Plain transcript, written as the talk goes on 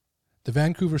The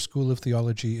Vancouver School of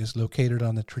Theology is located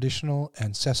on the traditional,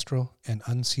 ancestral, and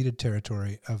unceded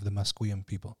territory of the Musqueam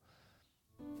people.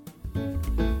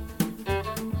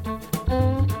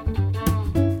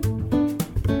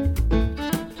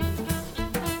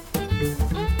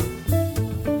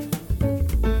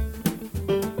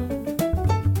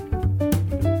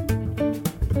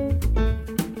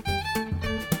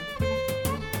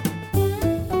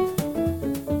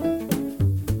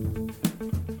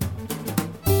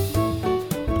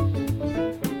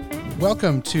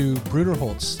 Welcome to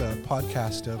Bruderholz, the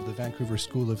podcast of the Vancouver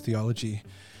School of Theology.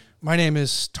 My name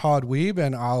is Todd Weeb,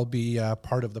 and I'll be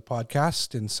part of the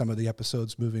podcast in some of the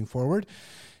episodes moving forward.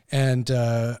 And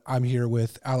I'm here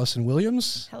with Allison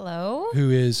Williams. Hello. Who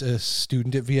is a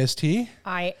student at VST.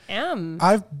 I am.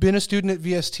 I've been a student at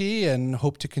VST and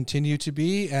hope to continue to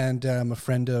be, and I'm a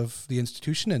friend of the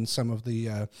institution and some of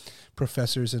the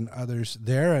professors and others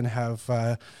there, and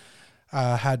have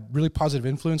had really positive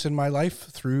influence in my life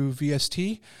through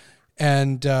VST,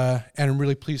 and I'm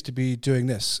really pleased to be doing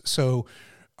this. So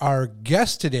our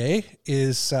guest today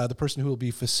is the person who will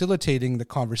be facilitating the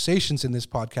conversations in this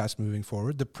podcast moving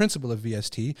forward, the principal of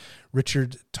VST,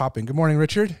 Richard Topping. Good morning,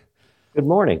 Richard. Good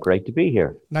morning. Great to be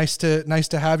here. Nice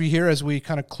to have you here as we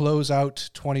kind of close out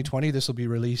 2020. This will be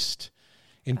released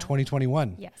in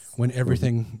 2021, yes, when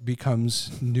everything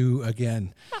becomes new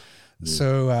again.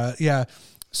 So, yeah.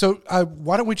 So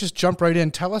why don't we just jump right in?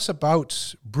 Tell us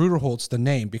about Bruderholz, the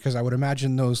name, because I would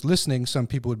imagine those listening, some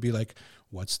people would be like,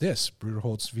 what's this?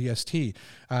 Bruderholz VST.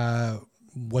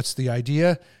 What's the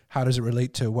idea? How does it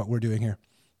relate to what we're doing here?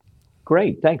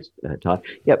 Great. Thanks, Todd.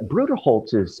 Yeah,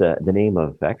 Bruderholz is the name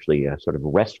of actually a sort of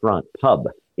restaurant pub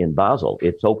in Basel.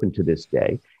 It's open to this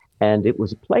day. And it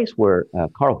was a place where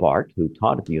Karl Barth, who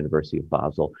taught at the University of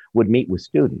Basel, would meet with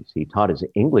students. He taught his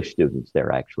English students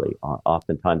there, actually,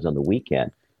 oftentimes on the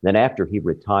weekend. Then after he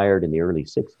retired in the early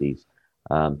 60s,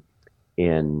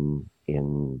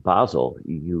 in Basel,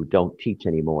 you don't teach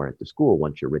anymore at the school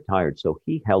once you're retired. So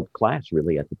he held class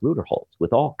really at the Bruderholz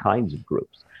with all kinds of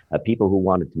groups, people who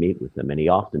wanted to meet with him. And he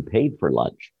often paid for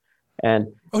lunch. And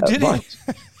did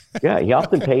he? Yeah, he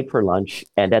often paid for lunch,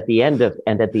 and at the end of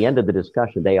the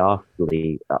discussion, they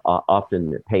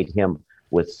often paid him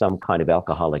with some kind of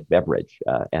alcoholic beverage.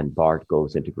 And Barth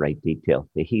goes into great detail.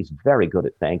 He's very good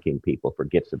at thanking people for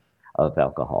gifts of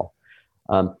alcohol.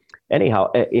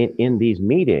 Anyhow, in these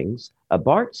meetings,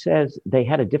 Barth says they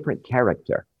had a different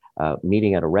character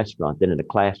meeting at a restaurant than in a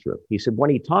classroom. He said when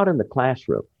he taught in the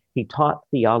classroom, he taught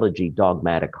theology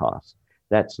dogmaticos.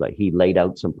 That's like he laid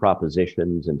out some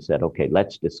propositions and said, okay,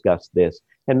 let's discuss this.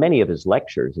 And many of his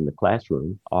lectures in the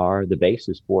classroom are the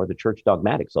basis for the Church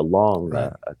Dogmatics, a long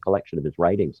collection of his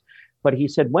writings. But he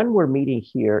said, when we're meeting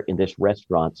here in this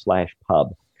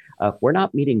restaurant/pub, we're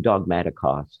not meeting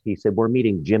dogmaticos. He said, we're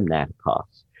meeting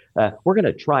gymnaticos. We're going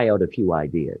to try out a few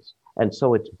ideas. And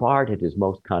so it's Barth at his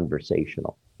most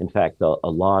conversational. In fact, a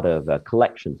lot of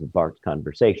collections of Barth's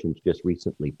conversations just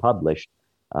recently published.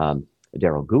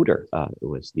 Daryl Guter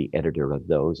was the editor of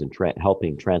those, and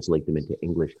helping translate them into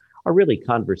English, are really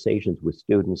conversations with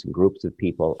students and groups of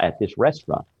people at this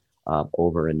restaurant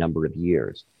over a number of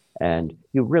years. And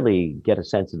you really get a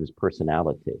sense of his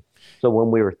personality. So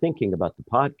when we were thinking about the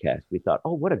podcast, we thought,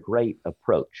 oh, what a great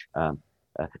approach.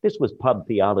 This was pub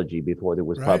theology before there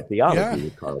was pub theology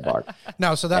with Karl Barth.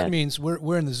 Now, so that means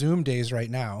we're in the Zoom days right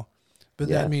now, but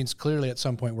that means clearly at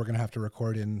some point we're going to have to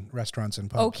record in restaurants and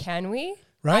pubs. Oh, can we?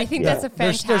 Right? I think that's a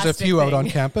fantastic There's a few thing out on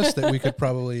campus that we could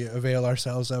probably avail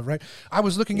ourselves of, right? I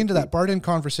was looking into that Barth in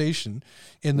Conversation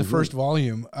in the first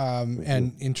volume,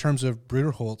 and in terms of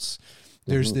Bruderholz,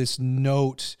 there's this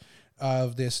note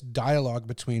of this dialogue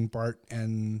between Barth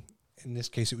and, in this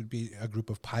case, it would be a group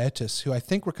of pietists who I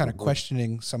think were kind of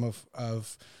questioning some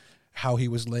of how he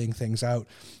was laying things out.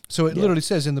 So it literally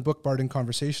says in the book, Barth in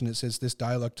Conversation, it says this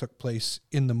dialogue took place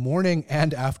in the morning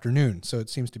and afternoon. So it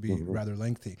seems to be rather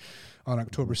lengthy, on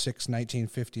October 6,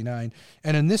 1959.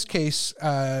 And in this case,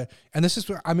 and this is,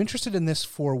 I'm interested in this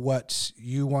for what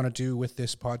you want to do with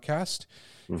this podcast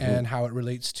and how it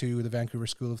relates to the Vancouver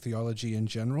School of Theology in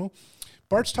general.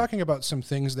 Barth's talking about some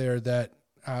things there that,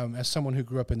 as someone who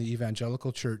grew up in the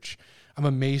evangelical church, I'm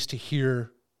amazed to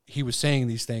hear he was saying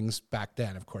these things back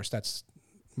then. Of course, that's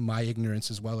my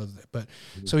ignorance as well. But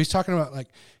so he's talking about, like,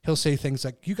 he'll say things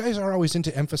like, you guys are always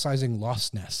into emphasizing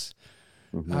lostness.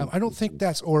 I don't think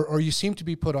that's, or you seem to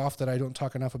be put off that I don't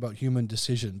talk enough about human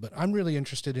decision, but I'm really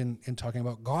interested in talking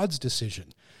about God's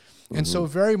decision. And so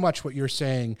very much what you're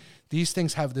saying, these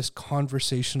things have this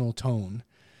conversational tone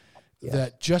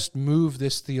that just move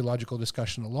this theological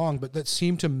discussion along, but that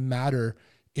seem to matter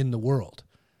in the world,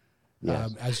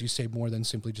 as you say, more than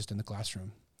simply just in the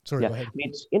classroom. Sorry, Yeah, go I ahead. mean,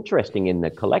 it's interesting in the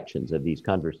collections of these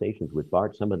conversations with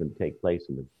Bart. Some of them take place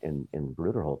in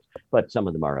Bruderholz, but some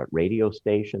of them are at radio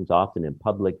stations, often in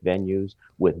public venues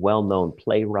with well-known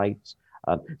playwrights.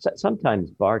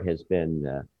 Sometimes Bart has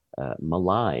been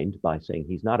maligned by saying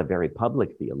he's not a very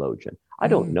public theologian. I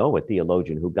don't know a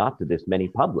theologian who got to this many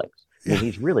publics. I mean,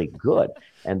 he's really good.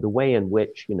 And the way in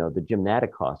which, the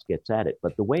Gymnaticos gets at it,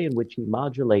 but the way in which he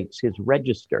modulates his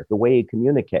register, the way he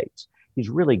communicates, he's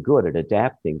really good at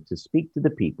adapting to speak to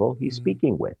the people he's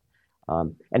speaking with.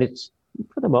 And it's,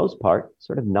 for the most part,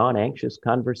 sort of non-anxious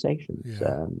conversations.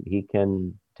 Yeah. He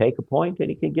can take a point and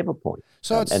he can give a point.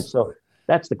 So And so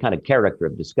that's the kind of character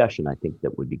of discussion I think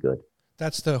that would be good.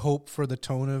 that's the hope for the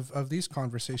tone of these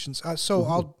conversations. So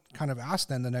I'll kind of ask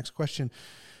then the next question.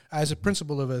 As a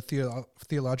principal of a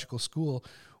theological school,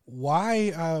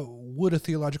 why would a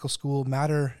theological school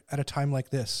matter at a time like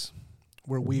this,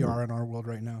 where we are in our world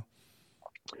right now?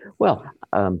 Well,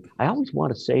 I always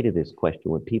want to say to this question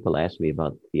when people ask me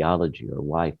about theology or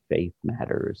why faith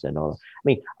matters and all. I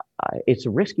mean, it's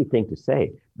a risky thing to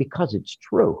say because it's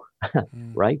true,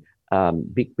 right?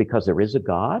 Because there is a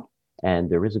God,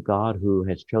 and there is a God who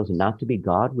has chosen not to be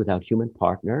God without human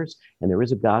partners, and there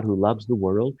is a God who loves the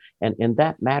world, and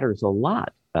that matters a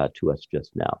lot to us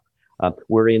just now.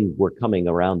 We're coming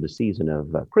around the season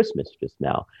of Christmas just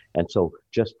now, and so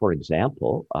just for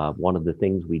example, one of the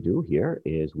things we do here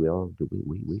is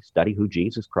we study who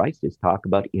Jesus Christ is, talk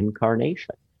about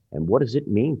incarnation, and what does it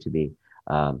mean to be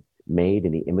made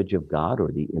in the image of God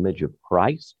or the image of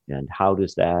Christ, and how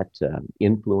does that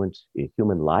influence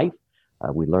human life?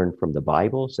 We learn from the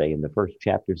Bible, say in the first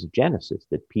chapters of Genesis,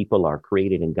 that people are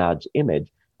created in God's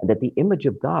image, and that the image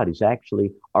of God is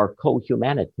actually our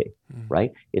co-humanity,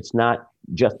 right? It's not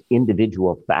just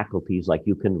individual faculties like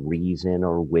you can reason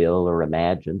or will or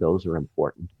imagine. Those are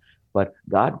important. But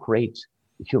God creates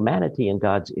humanity in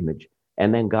God's image,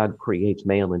 and then God creates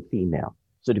male and female.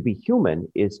 So to be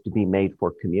human is to be made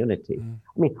for community.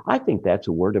 I mean, I think that's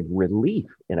a word of relief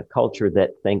in a culture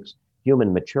that thinks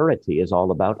human maturity is all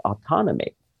about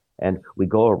autonomy. And we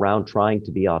go around trying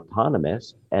to be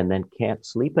autonomous and then can't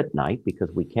sleep at night because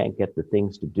we can't get the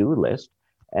things to do list,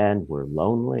 and we're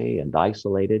lonely and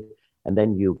isolated. And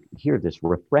then you hear this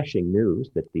refreshing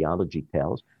news that theology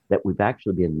tells that we've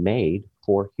actually been made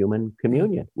for human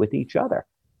communion with each other.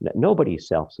 Nobody's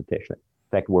self-sufficient.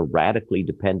 In fact, we're radically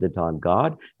dependent on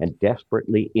God and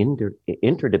desperately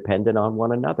interdependent on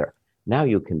one another. Now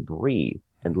you can breathe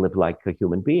and live like a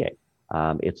human being.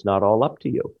 It's not all up to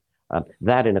you.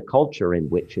 That in a culture in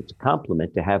which it's a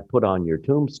compliment to have put on your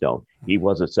tombstone, he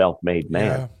was a self-made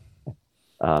man.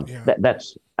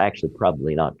 That's actually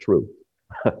probably not true.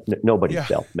 Nobody's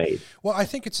self-made. Well, I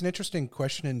think it's an interesting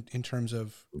question in terms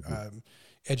of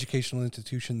educational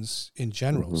institutions in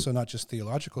general. So not just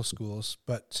theological schools,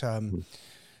 but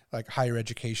like higher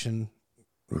education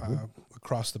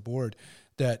across the board.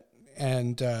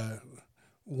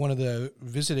 One of the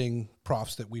visiting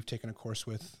profs that we've taken a course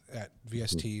with at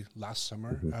VST last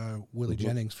summer, Willie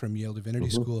Jennings from Yale Divinity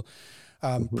School,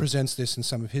 presents this in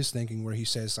some of his thinking, where he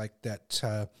says like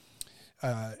that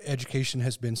education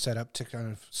has been set up to kind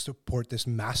of support this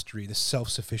mastery, this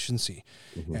self-sufficiency.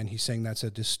 And he's saying that's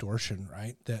a distortion,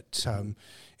 right? That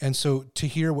and so to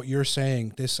hear what you're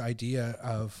saying, this idea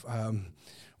of,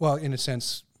 well, in a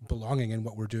sense, belonging in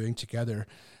what we're doing together,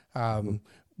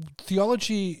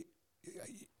 theology,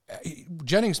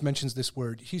 Jennings mentions this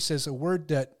word. He says a word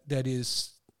that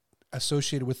is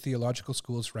associated with theological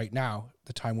schools right now,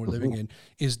 the time we're living in,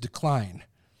 is decline.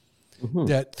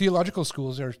 That theological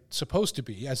schools are supposed to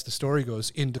be, as the story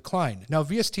goes, in decline. Now,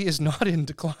 VST is not in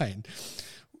decline.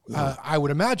 I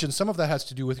would imagine some of that has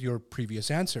to do with your previous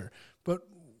answer. But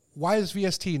why is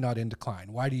VST not in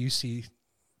decline? Why do you see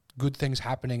good things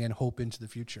happening and hope into the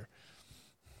future?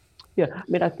 Yeah, I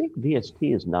mean, I think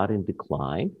VST is not in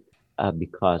decline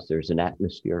because there's an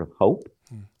atmosphere of hope.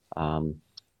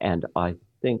 And I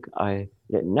think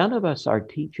none of us are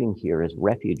teaching here as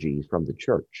refugees from the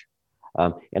church.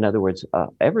 In other words,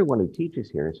 everyone who teaches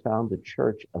here has found the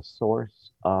church a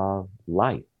source of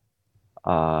life,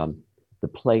 the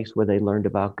place where they learned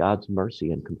about God's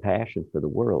mercy and compassion for the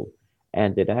world.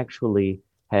 And it actually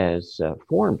has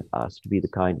formed us to be the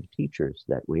kind of teachers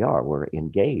that we are. We're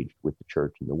engaged with the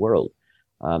church and the world.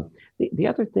 The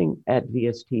other thing at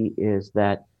VST is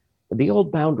that the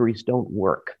old boundaries don't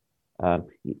work.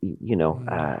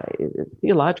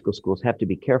 Theological schools have to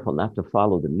be careful not to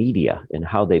follow the media and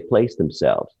how they place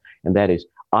themselves. And that is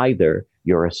either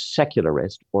you're a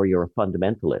secularist or you're a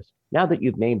fundamentalist. Now that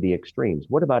you've named the extremes,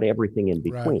 what about everything in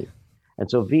between? Right. And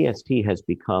so VST has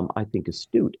become, I think,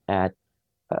 astute at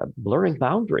blurring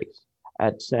boundaries.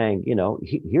 at saying,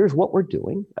 here's what we're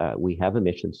doing. We have a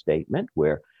mission statement.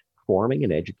 We're forming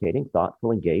and educating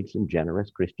thoughtful, engaged, and generous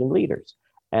Christian leaders.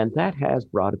 And that has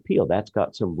broad appeal. That's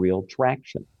got some real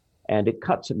traction. And it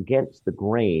cuts against the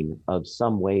grain of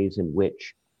some ways in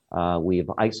which we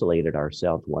have isolated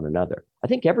ourselves one another. I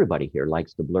think everybody here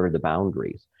likes to blur the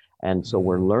boundaries. And so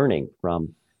we're learning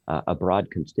from a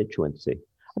broad constituency.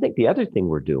 I think the other thing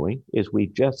we're doing is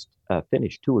we've just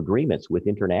finished 2 agreements with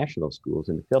international schools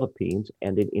in the Philippines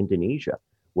and in Indonesia,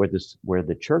 where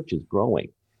the church is growing.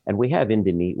 And we have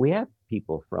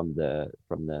people from the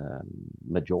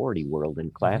majority world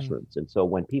in classrooms. And so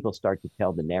when people start to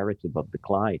tell the narrative of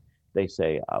decline, they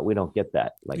say, we don't get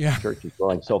that. Like the church is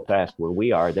growing so fast where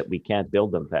we are that we can't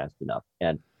build them fast enough.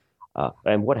 And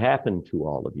what happened to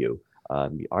all of you?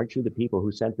 Aren't you the people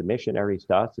who sent the missionaries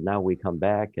to us? And now we come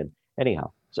back. And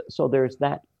anyhow, so there's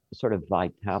that sort of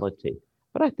vitality.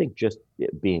 But I think just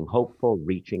being hopeful,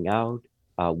 reaching out,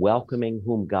 welcoming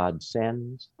whom God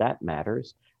sends, that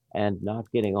matters. And not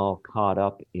getting all caught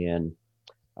up in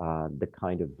the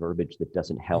kind of verbiage that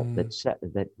doesn't help,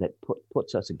 that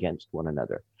puts us against one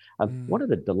another. One of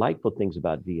the delightful things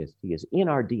about VST is in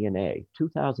our DNA.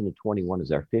 2021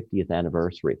 is our 50th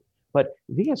anniversary, but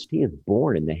VST is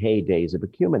born in the heydays of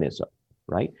ecumenism,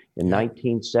 right? In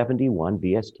 1971,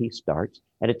 VST starts,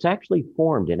 and it's actually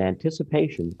formed in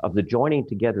anticipation of the joining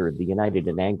together of the United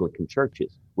and Anglican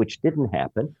churches, which didn't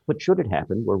happen, but should it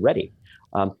happen, we're ready.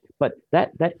 But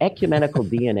that ecumenical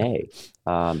DNA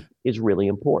is really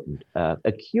important.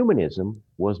 Ecumenism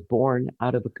was born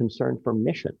out of a concern for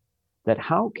mission, that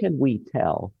how can we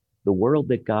tell the world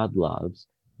that God loves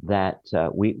that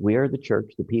we are the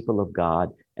church, the people of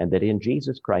God, and that in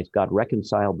Jesus Christ, God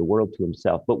reconciled the world to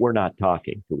himself, but we're not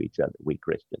talking to each other, we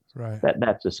Christians. Right.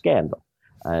 That's a scandal.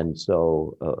 And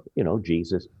so,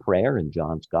 Jesus' prayer in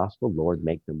John's gospel, Lord,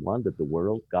 make them one that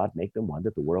God make them one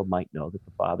that the world might know that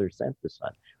the Father sent the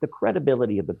Son. The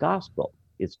credibility of the gospel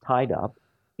is tied up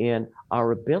in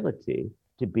our ability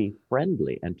to be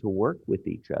friendly and to work with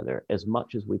each other as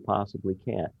much as we possibly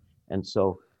can. And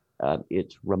so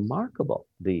it's remarkable,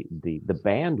 the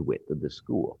bandwidth of the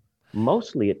school.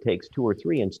 Mostly it takes 2 or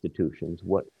 3 institutions,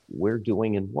 what we're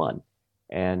doing in one.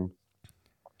 And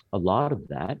a lot of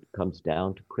that comes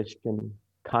down to Christian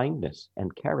kindness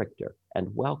and character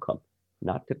and welcome,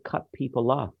 not to cut people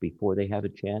off before they have a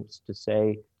chance to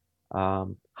say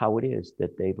how it is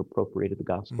that they've appropriated the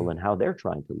gospel and how they're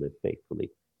trying to live faithfully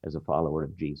as a follower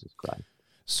of Jesus Christ.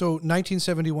 So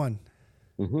 1971,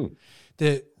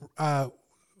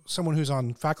 someone who's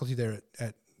on faculty there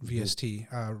at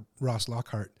VST, Ross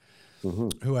Lockhart,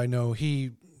 who I know,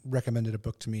 he recommended a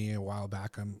book to me a while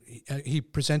back. He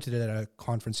presented it at a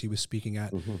conference he was speaking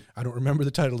at. I don't remember the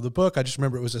title of the book. I just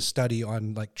remember it was a study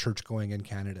on like church going in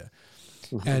Canada.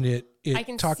 And it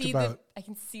talked about... I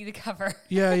can see the cover.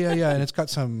 Yeah. And it's got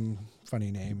some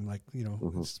funny name, like,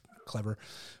 it's clever.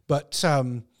 But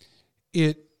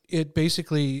it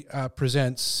basically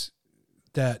presents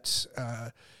that,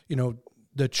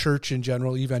 the church in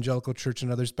general, evangelical church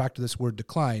and others, back to this word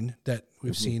decline, that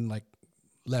we've seen like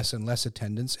less and less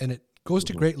attendance. And it goes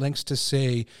to great lengths to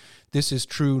say this is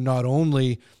true not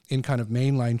only in kind of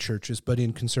mainline churches, but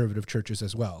in conservative churches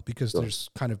as well, because there's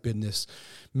kind of been this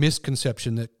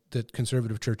misconception that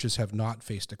conservative churches have not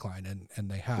faced decline,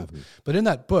 and they have. But in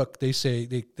that book, they say,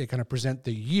 they kind of present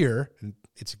the year, and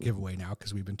it's a giveaway now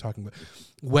because we've been talking about,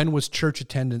 when was church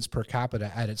attendance per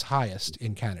capita at its highest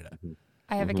in Canada?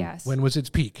 I have a guess. When was its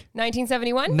peak?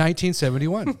 1971?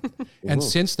 1971. And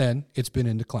since then, it's been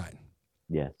in decline.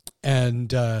 Yeah. And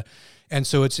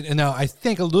so and now I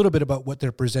think a little bit about what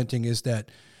they're presenting is that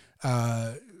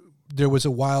there was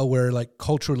a while where like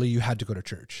culturally you had to go to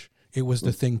church. It was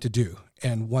the thing to do.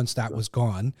 And once that was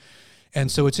gone. And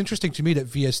so it's interesting to me that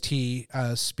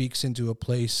VST speaks into a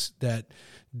place that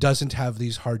doesn't have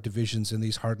these hard divisions and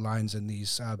these hard lines and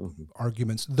these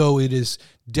arguments, though it is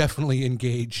definitely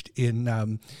engaged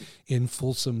in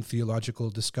fulsome theological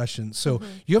discussion. So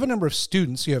you have a number of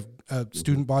students. You have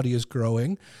student body is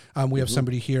growing. We have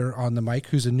somebody here on the mic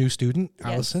who's a new student,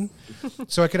 Allison.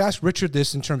 So I could ask Richard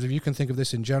this in terms of, you can think of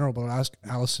this in general, but I'll ask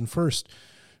Allison first.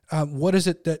 What is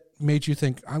it that made you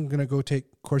think, I'm going to go take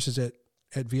courses at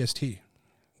VST?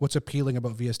 What's appealing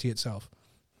about VST itself?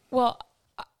 Well,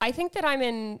 I think that I'm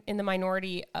in the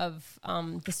minority of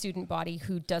the student body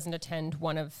who doesn't attend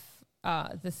one of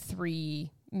the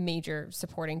 3 major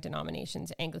supporting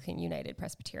denominations, Anglican, United,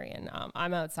 Presbyterian.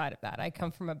 I'm outside of that. I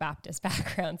come from a Baptist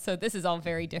background, so this is all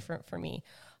very different for me.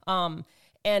 And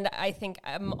I think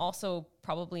I'm also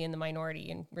probably in the minority,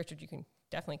 and Richard, you can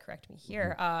definitely correct me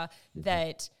here,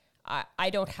 that I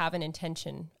don't have an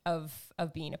intention of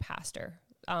being a pastor.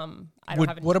 I don't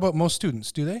have any. What about most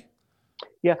students? Do they?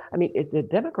 Yeah, I mean, the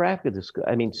demographic of the school,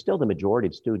 I mean, still the majority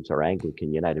of students are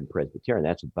Anglican, United, Presbyterian.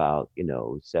 That's about,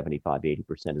 75,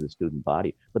 80% of the student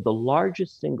body. But the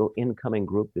largest single incoming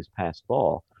group this past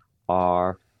fall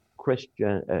are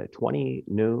Christian, 20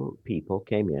 new people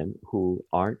came in who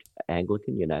aren't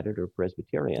Anglican, United, or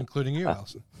Presbyterian. Including you,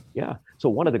 Allison. Yeah. So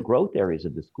one of the growth areas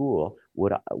of the school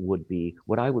would be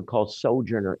what I would call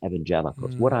sojourner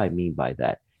evangelicals. What I mean by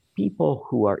that, people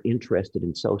who are interested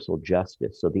in social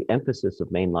justice. So the emphasis of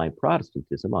mainline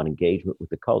Protestantism on engagement with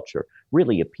the culture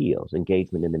really appeals.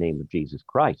 Engagement in the name of Jesus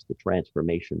Christ, the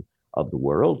transformation of the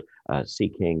world,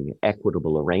 seeking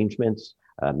equitable arrangements,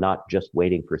 not just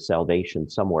waiting for salvation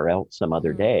somewhere else some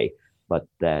other day, but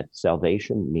that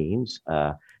salvation means,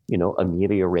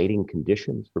 ameliorating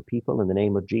conditions for people in the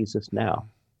name of Jesus now.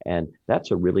 And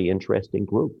that's a really interesting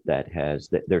group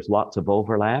there's lots of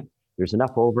overlap. There's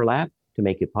enough overlap to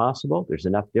make it possible. There's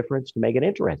enough difference to make it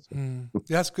interesting.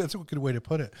 That's a good way to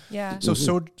put it. Yeah. So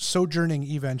sojourning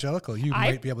evangelical, you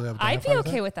might be able to identify I'd be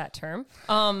okay with that term.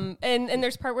 And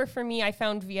there's part where for me, I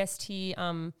found VST,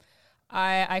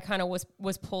 I kind of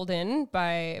was pulled in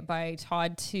by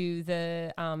Todd to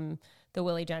the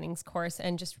Willie Jennings course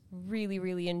and just really,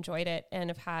 really enjoyed it, and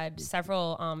have had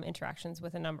several interactions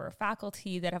with a number of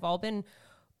faculty that have all been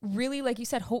really, like you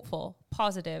said, hopeful,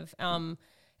 positive.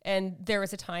 And there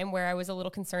was a time where I was a little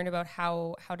concerned about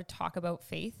how to talk about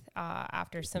faith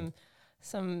after some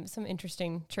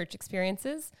interesting church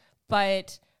experiences.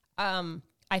 But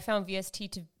I found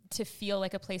VST to feel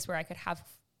like a place where I could have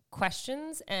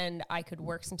questions and I could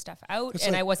work some stuff out,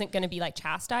 and I wasn't going to be like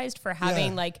chastised for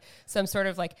having like some sort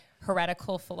of like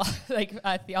heretical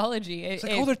theology. It's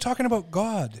like, they're talking about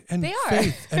God and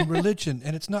faith and religion,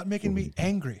 and it's not making me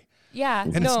angry. Yeah.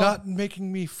 And it's not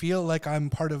making me feel like I'm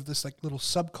part of this like little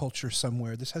subculture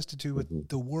somewhere. This has to do with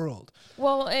the world.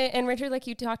 Well, and Richard, like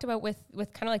you talked about with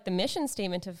kind of like the mission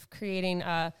statement of creating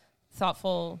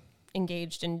thoughtful,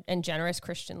 engaged and generous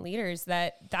Christian leaders,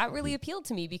 that really appealed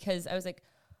to me, because I was like,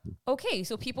 okay,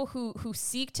 so people who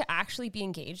seek to actually be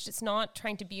engaged, it's not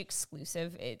trying to be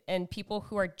exclusive, and people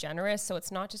who are generous, so it's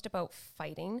not just about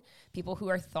fighting, people who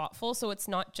are thoughtful, so it's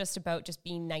not just about just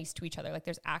being nice to each other. Like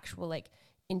there's actual like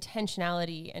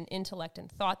intentionality and intellect and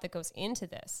thought that goes into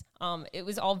this. It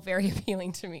was all very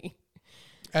appealing to me.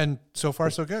 And so far,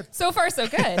 so good. So far, so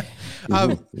good.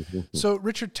 So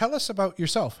Richard, tell us about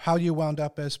yourself, how you wound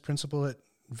up as principal at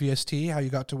VST, how you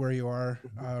got to where you are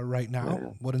right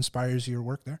now, what inspires your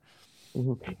work there?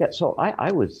 Yeah, so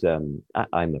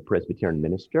I'm a Presbyterian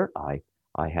minister. I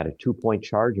had a 2-point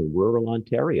charge in rural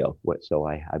Ontario. So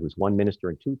I was one minister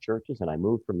in 2 churches, and I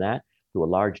moved from that to a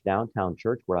large downtown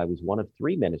church where I was one of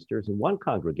 3 ministers in one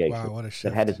congregation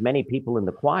that had as many people in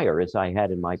the choir as I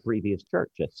had in my previous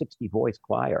church, a 60-voice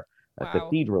choir, a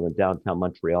cathedral in downtown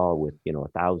Montreal with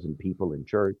 1,000 people in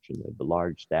church and the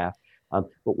large staff.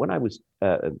 But when I was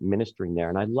ministering there,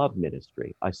 and I love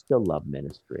ministry, I still love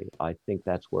ministry. I think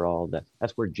that's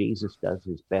where Jesus does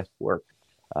his best work,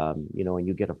 and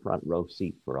you get a front row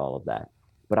seat for all of that.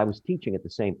 But I was teaching at the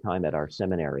same time at our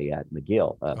seminary at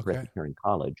McGill, Presbyterian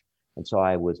College. And so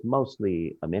I was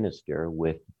mostly a minister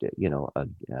with,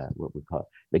 what we call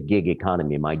the gig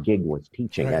economy. My gig was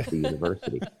teaching at the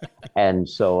university. And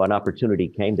so an opportunity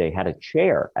came. They had a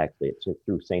chair, actually. It's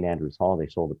through St. Andrew's Hall. They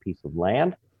sold a piece of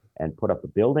land and put up a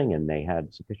building, and they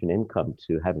had sufficient income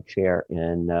to have a chair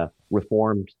in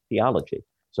Reformed theology.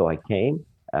 So I came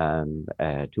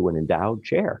to an endowed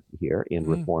chair here in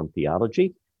Reformed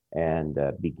theology and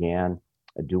began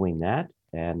doing that.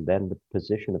 And then the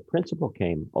position of principal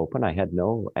came open. I had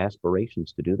no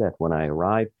aspirations to do that when I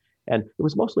arrived. And it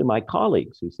was mostly my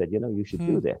colleagues who said, you should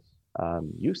do this.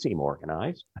 You seem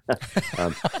organized.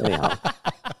 Anyhow.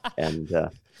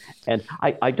 And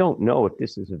I don't know if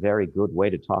this is a very good way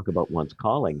to talk about one's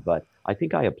calling, but I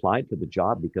think I applied for the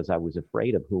job because I was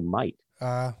afraid of who might,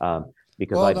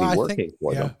 because I'd be working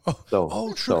for them.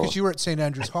 True, because you were at St.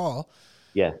 Andrew's Hall.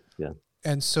 Yeah.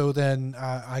 And so then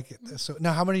so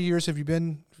now how many years have you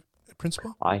been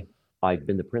principal? I've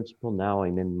been the principal now.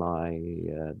 I'm in my,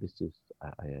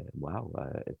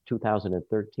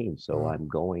 2013. So I'm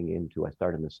going into, I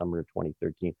started in the summer of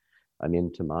 2013. I'm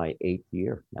into my 8th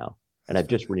year now. And I've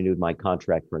just renewed my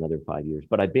contract for another 5 years.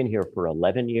 But I've been here for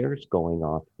 11 years, going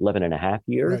on 11 and a half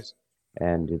years. Right.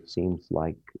 And it seems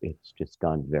like it's just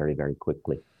gone very, very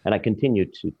quickly. And I continue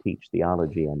to teach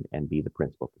theology and be the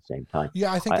principal at the same time.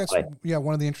 Yeah, I think that's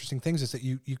one of the interesting things is that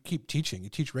you keep teaching. You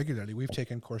teach regularly. We've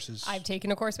taken courses. I've taken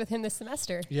a course with him this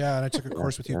semester. Yeah, and I took a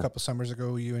course with you a couple summers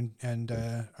ago. You and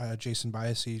Jason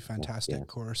Biasi, fantastic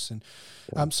course. And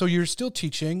so you're still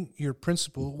teaching. You're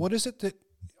principal. What is it that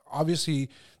obviously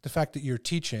the fact that you're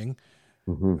teaching,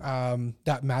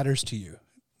 that matters to you.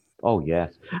 Oh,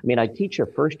 yes. I mean, I teach a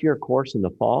first-year course in the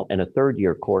fall and a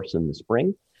third-year course in the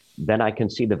spring. Then I can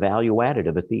see the value added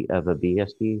of a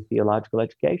VST theological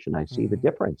education. I see the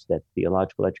difference that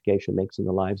theological education makes in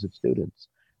the lives of students.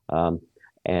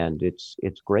 And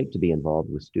it's great to be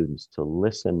involved with students, to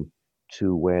listen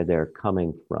to where they're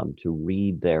coming from, to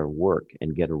read their work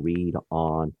and get a read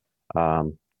on,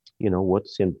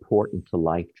 what's important to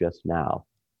life just now.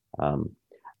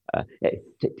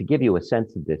 To give you a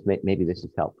sense of this, maybe this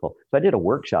is helpful. So I did a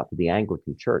workshop at the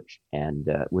Anglican Church, and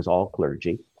it was all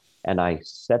clergy. And I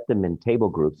set them in table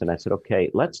groups, and I said, okay,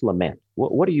 let's lament.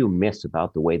 What do you miss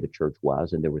about the way the church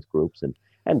was? And there was groups,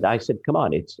 and I said, come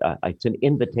on, it's an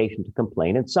invitation to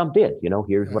complain. And some did,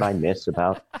 here's what I miss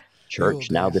about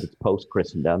church now that it's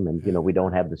post-Christendom, and, we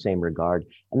don't have the same regard.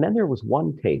 And then there was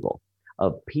one table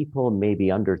of people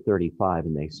maybe under 35,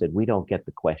 and they said, we don't get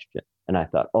the question. And I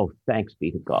thought, oh, thanks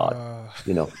be to God.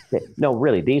 No,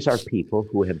 really, these are people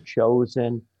who have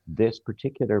chosen this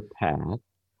particular path,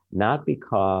 not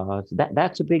because,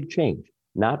 that's a big change,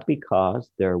 not because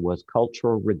there was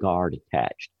cultural regard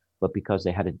attached, but because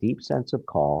they had a deep sense of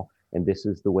call, and this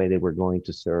is the way they were going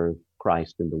to serve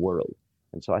Christ in the world.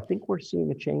 And so I think we're seeing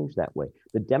a change that way.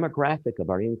 The demographic of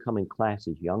our incoming class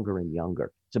is younger and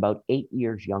younger. It's about 8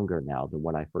 years younger now than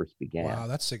when I first began. Wow,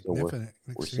 that's significant.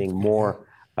 So we're seeing more,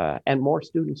 and more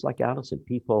students like Allison.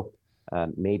 People,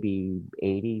 maybe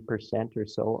 80% or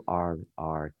so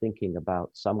are thinking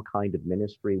about some kind of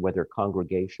ministry, whether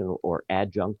congregational or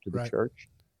adjunct to the church.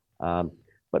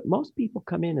 But most people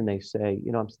come in and they say,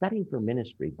 I'm studying for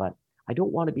ministry, but I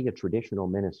don't want to be a traditional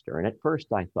minister. And at first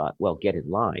I thought, well, get in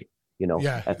line.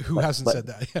 Who hasn't said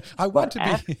that? I want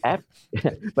to be.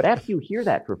 But after you hear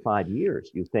that for 5 years,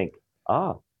 you think,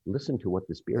 listen to what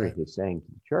the Spirit is saying to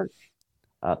the church.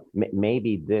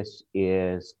 Maybe this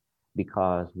is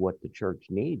because what the church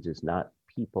needs is not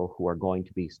people who are going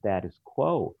to be status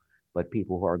quo, but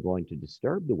people who are going to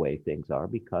disturb the way things are,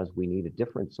 because we need a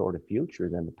different sort of future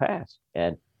than the past.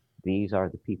 And these are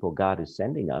the people God is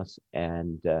sending us,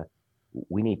 and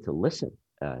we need to listen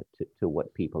to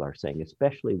what people are saying,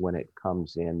 especially when it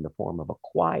comes in the form of a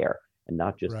choir and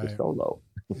not just a solo.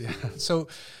 Yeah. So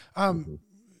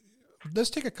let's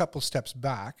take a couple steps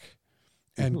back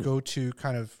and go to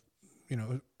kind of,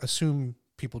 assume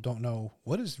people don't know,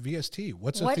 what is VST?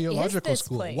 What's a theological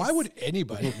school? Place? Why would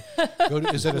anybody go to,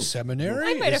 is it a seminary?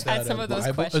 I might have had some of those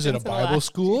questions. Is it a Bible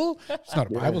school? It's not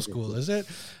a Bible school, is it?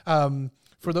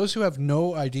 For those who have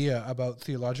no idea about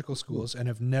theological schools and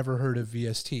have never heard of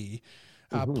VST,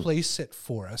 place it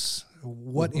for us.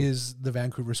 What is the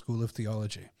Vancouver School of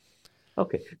Theology?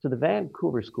 Okay, so the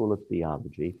Vancouver School of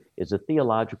Theology is a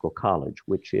theological college,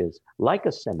 which is like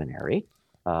a seminary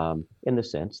in the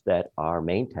sense that our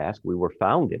main task, we were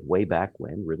founded way back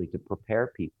when, really to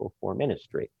prepare people for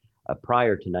ministry.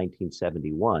 Prior to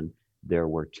 1971, there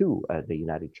were two. The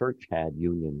United Church had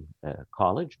Union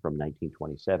College from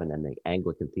 1927 and the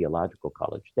Anglican Theological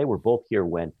College. They were both here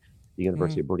when the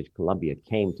University of British Columbia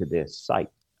came to this site.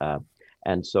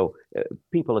 And so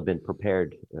people have been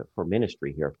prepared for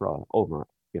ministry here for over,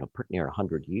 near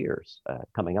 100 years,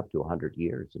 coming up to 100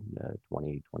 years in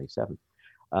 2027.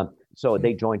 So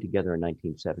they joined together in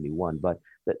 1971. But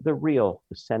the real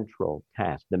central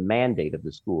task, the mandate of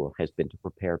the school has been to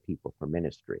prepare people for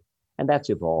ministry. And that's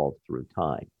evolved through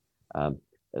time.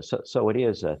 So it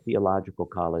is a theological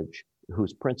college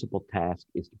whose principal task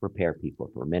is to prepare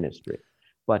people for ministry.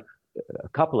 But a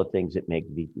couple of things that make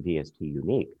VST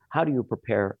unique. How do you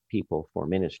prepare people for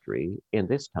ministry in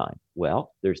this time?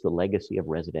 Well, there's the legacy of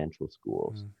residential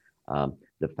schools.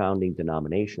 The founding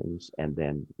denominations, and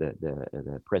then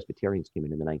the Presbyterians came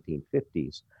in the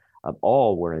 1950s,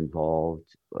 all were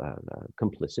involved,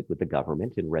 complicit with the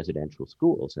government in residential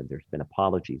schools, and there's been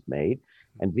apologies made.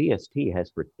 And VST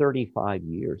has for 35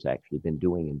 years actually been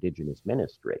doing Indigenous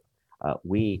ministry.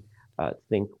 We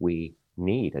think we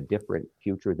need a different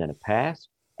future than a past,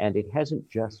 and it hasn't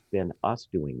just been us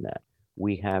doing that.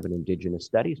 We have an Indigenous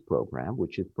Studies program,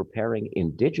 which is preparing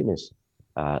Indigenous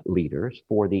leaders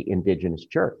for the Indigenous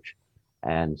Church.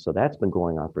 And so that's been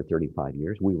going on for 35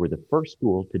 years. We were the first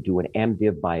school to do an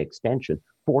MDiv by extension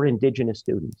for Indigenous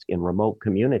students in remote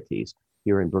communities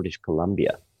here in British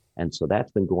Columbia. And so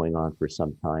that's been going on for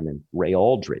some time. And Ray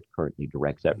Aldred currently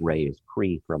directs that. Ray is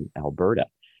Cree from Alberta.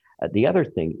 The other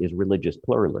thing is religious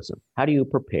pluralism. How do you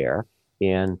prepare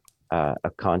in a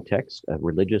context of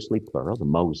religiously plural, the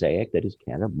mosaic that is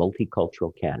Canada,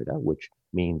 multicultural Canada, which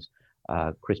means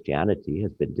Christianity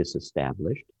has been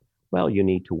disestablished? Well, you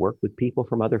need to work with people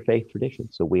from other faith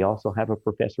traditions. So we also have a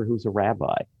professor who's a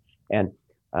rabbi. And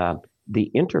the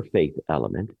interfaith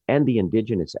element and the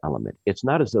indigenous element, it's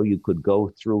not as though you could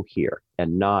go through here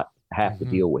and not have to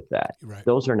deal with that. Right.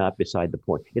 Those are not beside the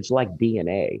point. It's like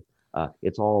DNA.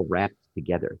 It's all wrapped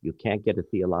together. You can't get a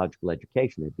theological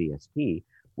education at VST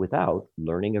without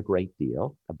learning a great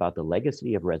deal about the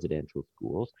legacy of residential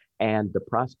schools and the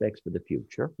prospects for the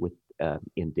future with the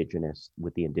indigenous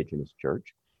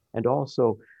church, and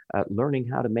also learning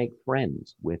how to make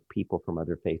friends with people from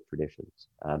other faith traditions.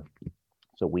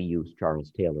 So we use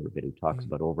Charles Taylor a bit, who talks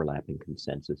about overlapping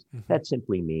consensus. That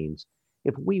simply means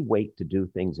if we wait to do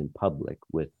things in public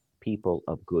with people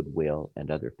of goodwill and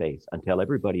other faiths until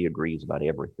everybody agrees about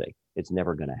everything, it's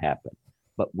never going to happen.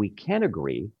 But we can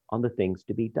agree on the things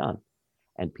to be done,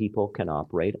 and people can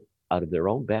operate out of their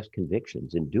own best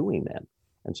convictions in doing them.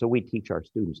 And so we teach our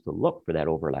students to look for that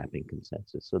overlapping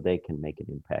consensus so they can make an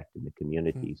impact in the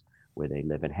communities where they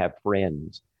live and have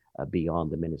friends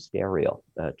beyond the ministerial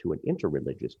to an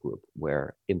interreligious group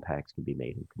where impacts can be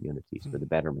made in communities for the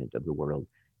betterment of the world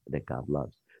that God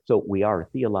loves. So we are a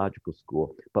theological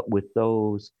school, but with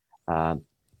those they're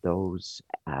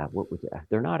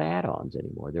not add-ons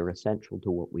anymore. They're essential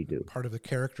to what we do. Part of the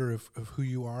character of who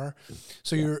you are.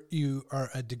 So Yeah. you are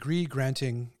a degree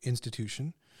granting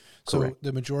institution. So Correct.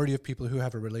 the majority of people who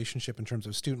have a relationship in terms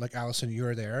of student, like Allison,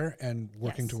 you're there and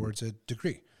working Yes. towards a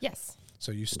degree. Yes.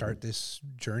 So you start this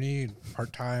journey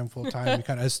part-time, full-time. You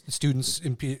kind of, as students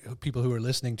and people who are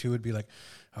listening to would be like,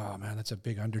 oh man, that's a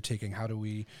big undertaking. How do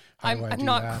I do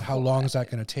that? How long is that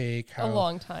going to take? A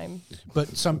long time.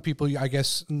 But some people, I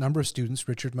guess, a number of students,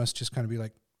 Richard must just kind of be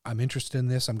like, I'm interested in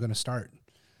this. I'm going to start.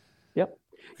 Yep.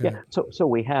 Yeah. So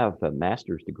we have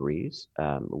master's degrees.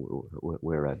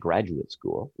 We're a graduate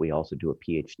school. We also do a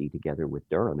PhD together with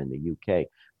Durham in the UK.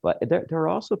 But there are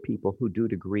also people who do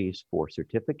degrees for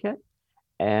certificate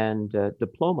and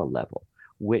diploma level,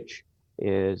 which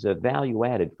is a value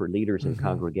added for leaders in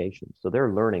congregations. So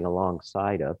they're learning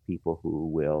alongside of people who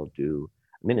will do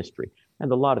ministry.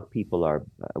 And a lot of people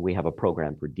we have a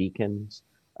program for deacons.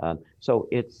 So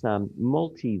it's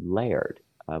multi-layered.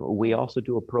 We also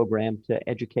do a program to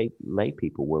educate lay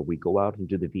people where we go out and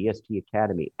do the VST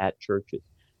Academy at churches.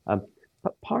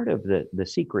 But part of the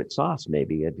secret sauce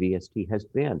maybe at VST has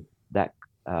been that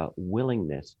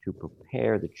willingness to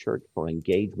prepare the church for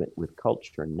engagement with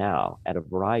culture now at a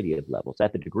variety of levels.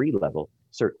 At the degree level,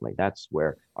 certainly, that's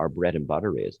where our bread and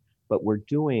butter is. But we're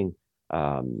doing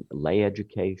lay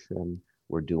education.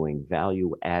 We're doing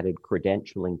value-added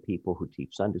credentialing people who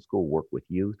teach Sunday school, work with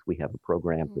youth. We have a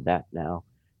program for that now.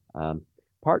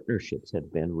 Partnerships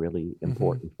have been really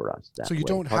important for us. So you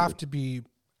don't have to be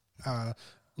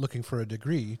looking for a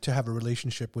degree to have a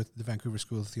relationship with the Vancouver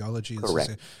School of Theology. This Correct.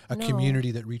 is a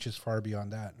community that reaches far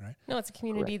beyond that, right? No, it's a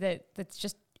community that's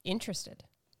just interested.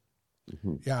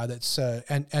 Yeah, that's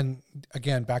and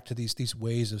again, back to these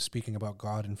ways of speaking about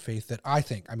God and faith that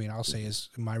I'll say is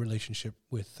my relationship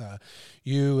with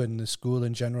you and the school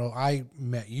in general. I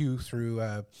met you through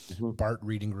BART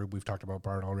reading group. We've talked about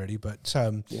BART already, but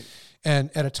and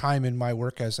at a time in my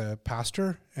work as a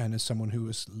pastor and as someone who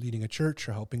was leading a church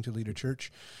or helping to lead a church,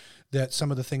 that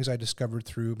some of the things I discovered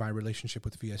through my relationship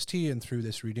with VST and through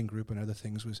this reading group and other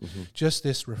things was just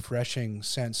this refreshing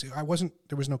sense.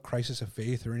 There was no crisis of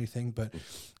faith or anything, but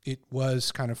it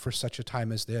was kind of for such a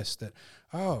time as this that,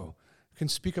 can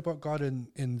speak about God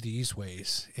in these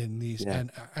ways, and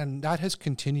that has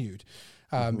continued.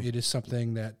 It is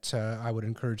something that I would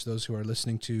encourage those who are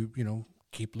listening to,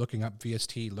 keep looking up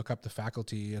VST, look up the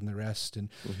faculty and the rest. And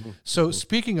so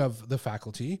speaking of the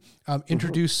faculty,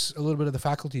 introduce a little bit of the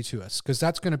faculty to us, because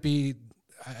that's going to be,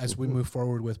 as we move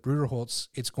forward with Bruderholtz,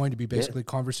 it's going to be basically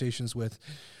conversations with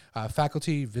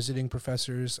faculty, visiting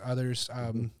professors, others.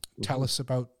 Tell us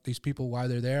about these people, why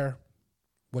they're there,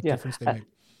 what difference they make.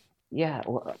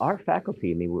 Well, our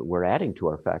faculty, we're adding to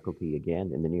our faculty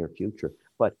again in the near future.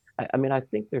 But I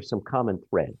think there's some common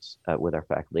threads with our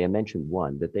faculty. I mentioned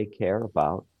one, that they care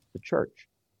about the church.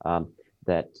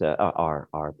 That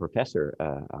our professor,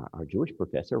 our Jewish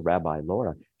professor, Rabbi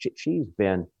Laura, she's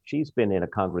been in a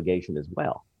congregation as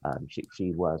well.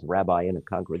 She was rabbi in a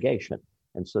congregation.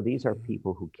 And so these are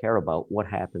people who care about what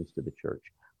happens to the church,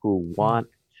 who want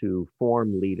to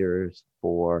form leaders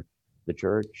for the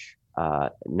church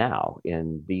now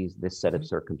in this set of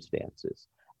circumstances.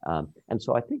 And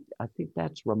so I think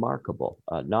that's remarkable.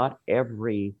 Not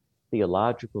every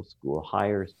theological school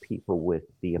hires people with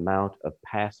the amount of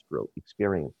pastoral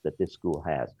experience that this school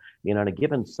has. On a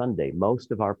given Sunday,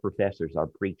 most of our professors are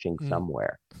preaching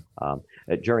somewhere.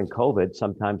 During COVID,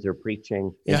 sometimes they're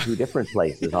preaching in two different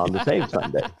places on the same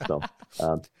Sunday.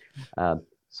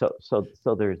 So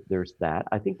there's that.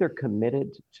 I think they're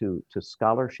committed to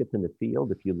scholarship in the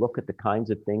field. If you look at the kinds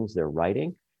of things they're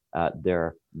writing,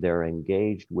 they're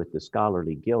engaged with the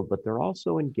scholarly guild, but they're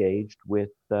also engaged with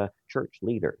church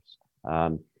leaders.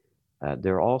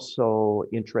 They're also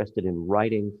interested in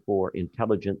writing for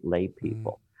intelligent lay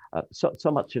people.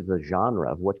 So much of the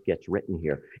genre of what gets written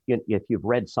here, if you've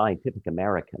read Scientific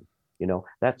American,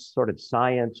 that's sort of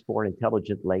science for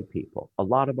intelligent lay people. A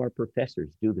lot of our professors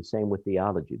do the same with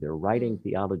theology. They're writing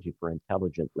theology for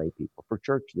intelligent lay people, for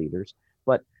church leaders,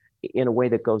 but in a way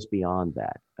that goes beyond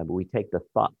that. We take the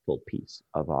thoughtful piece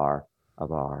of our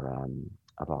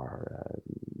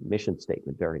mission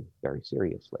statement very, very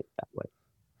seriously that way.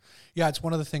 Yeah, it's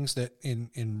one of the things that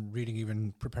in reading,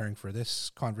 even preparing for this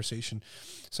conversation,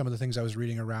 some of the things I was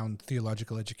reading around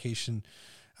theological education,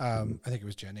 I think it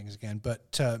was Jennings again,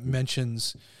 but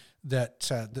mentions that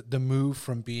the move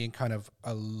from being kind of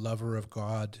a lover of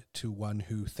God to one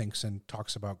who thinks and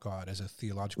talks about God as a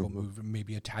theological move,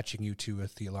 maybe attaching you to a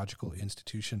theological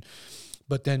institution,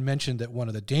 but then mentioned that one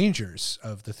of the dangers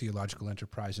of the theological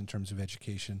enterprise in terms of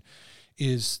education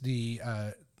is the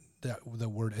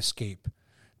word escape.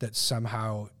 That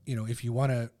somehow, if you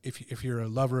want to, if you're a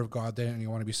lover of God, then you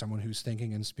want to be someone who's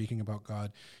thinking and speaking about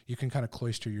God, you can kind of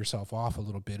cloister yourself off a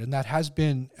little bit. And that has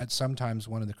been at sometimes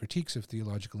one of the critiques of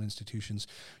theological institutions.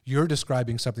 You're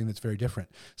describing something that's very different,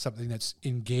 something that's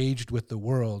engaged with the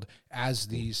world as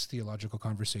these theological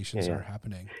conversations are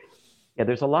happening. Yeah,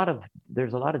 there's a lot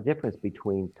of difference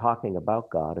between talking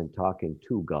about God and talking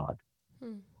to God.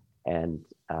 And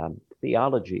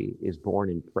theology is born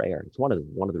in prayer. It's one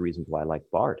of the reasons why I like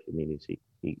Bart. I mean,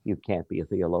 you can't be a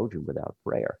theologian without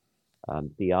prayer.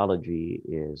 Theology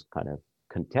is kind of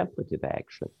contemplative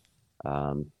action.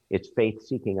 It's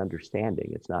faith-seeking understanding.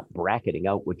 It's not bracketing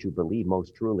out what you believe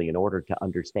most truly in order to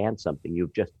understand something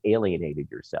you've just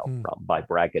alienated yourself from by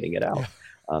bracketing it out.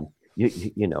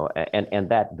 Yeah. And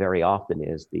that very often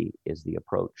is the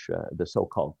approach, the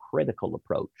so-called critical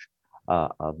approach.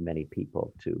 Of many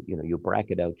people to, you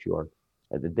bracket out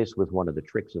this was one of the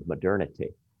tricks of modernity,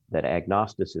 that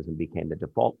agnosticism became the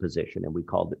default position and we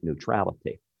called it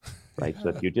neutrality, right? So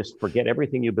if you just forget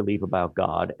everything you believe about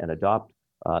God and adopt,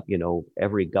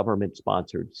 every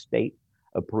government-sponsored,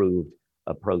 state-approved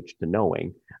approach to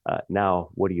knowing, now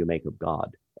what do you make of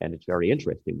God? And it's very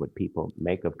interesting what people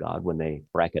make of God when they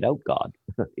bracket out God.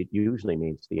 It usually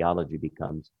means theology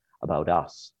becomes about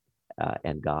us.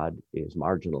 And God is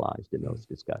marginalized in those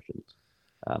discussions.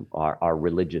 Our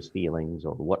religious feelings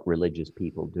or what religious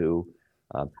people do.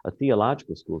 A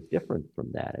theological school is different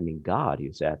from that. I mean, God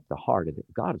is at the heart of it.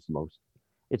 God is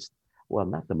it's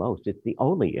the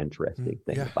only interesting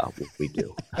thing about what we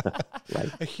do.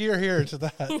 Right? Here to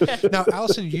that. Now,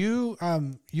 Allison, you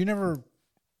never...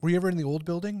 Were you ever in the old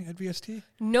building at VST?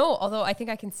 No, although I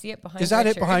think I can see it behind. Is that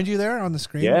Richard. It behind you there on the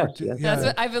screen? Yes, yes. That's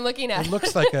what I've been looking at. It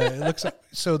looks like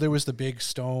so there was the big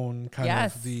stone kind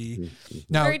of the.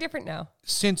 Now, very different now.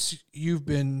 Since you've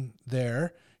been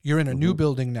there, you're in a new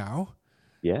building now.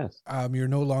 Yes. You're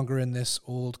no longer in this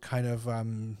old kind of.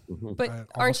 But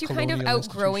aren't you kind of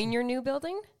outgrowing your new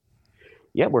building?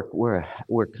 Yeah,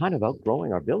 we're kind of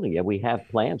outgrowing our building. Yeah, we have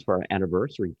plans for our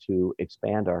anniversary to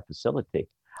expand our facility.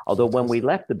 Although when we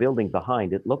left the building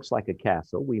behind, it looks like a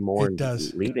castle. We mourned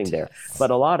leaving there.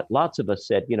 But lots of us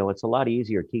said, it's a lot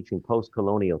easier teaching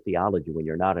post-colonial theology when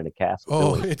you're not in a castle.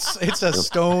 Oh, it's a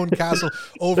stone castle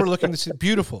overlooking the city.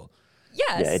 Beautiful.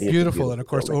 Yes. Yeah, it is beautiful. And of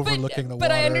course, overlooking the water.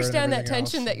 But I understand that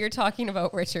tension that you're talking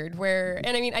about, Richard,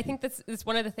 and I mean, I think that's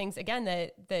one of the things, again,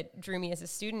 that drew me as a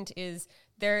student is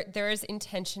there is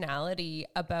intentionality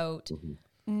about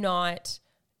not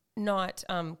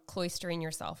cloistering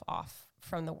yourself off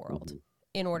from the world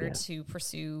in order to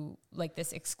pursue like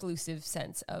this exclusive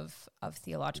sense of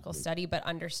theological study, but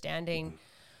understanding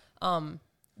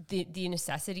the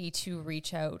necessity to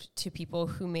reach out to people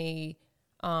who may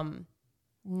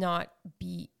not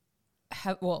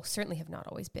certainly have not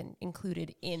always been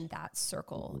included in that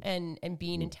circle, and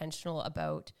being intentional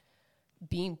about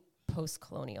being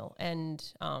post-colonial. And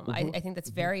I think that's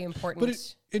very important.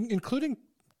 But including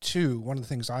too, one of the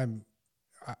things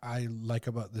I like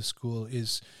about this school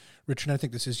is, Richard, I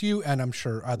think this is you, and I'm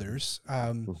sure others,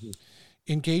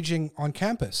 engaging on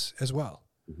campus as well.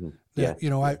 Yeah.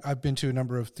 I've been to a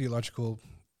number of theological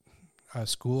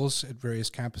schools at various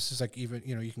campuses, like even,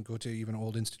 you can go to even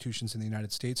old institutions in the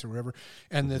United States or wherever,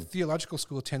 and the theological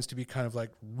school tends to be kind of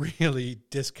like really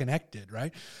disconnected,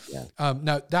 right? Yeah.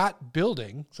 Now that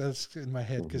building, so that's in my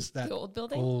head because that The old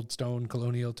building? old stone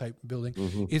colonial type building,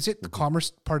 is it the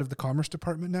commerce part of the commerce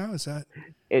department now? Is that?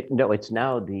 No, it's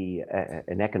now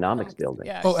an economics building.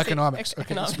 Yeah. Oh, economics. Okay,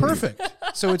 Economics. it's perfect.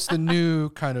 So it's the new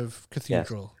kind of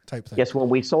cathedral type thing. Yes, when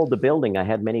we sold the building, I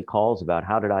had many calls about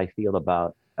how did I feel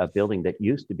about a building that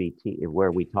used to be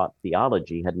where we taught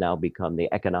theology had now become the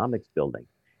economics building.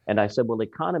 And I said, well,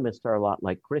 economists are a lot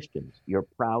like Christians. You're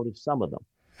proud of some of them.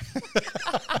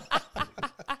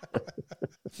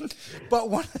 But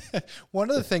one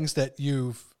of the things that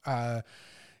you're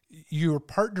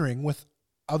partnering with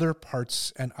other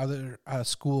parts and other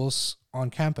schools on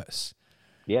campus.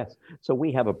 Yes. So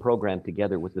we have a program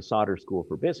together with the Sauder School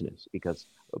for Business, because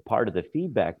part of the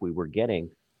feedback we were getting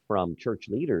from church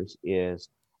leaders is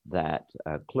that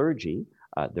clergy,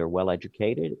 they're well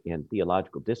educated in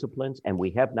theological disciplines, and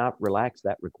we have not relaxed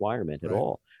that requirement at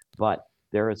all. But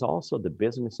there is also the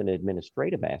business and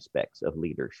administrative aspects of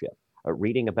leadership.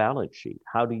 Reading a balance sheet.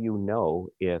 How do you know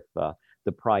if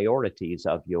the priorities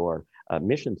of your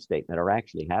mission statement are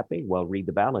actually happening? Well, read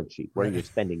the balance sheet. Where you're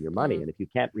spending your money, and if you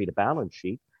can't read a balance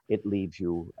sheet, it leaves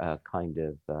you kind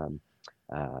of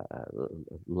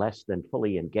less than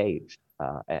fully engaged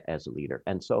as a leader.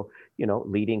 And so,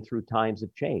 leading through times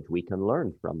of change, we can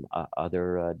learn from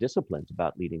other disciplines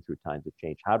about leading through times of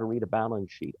change. How to read a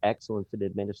balance sheet, excellence in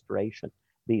administration.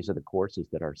 These are the courses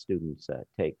that our students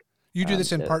take. You do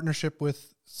this in partnership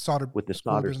with Sauder, with the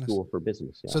Sauder School for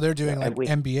Business. Yeah. So they're doing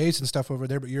MBAs and stuff over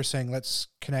there, but you're saying let's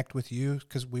connect with you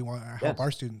because we want to help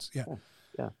our students. Yeah.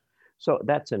 So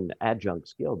that's an adjunct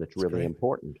skill that's really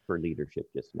important for leadership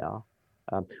just now.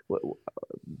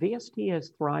 VST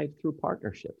has thrived through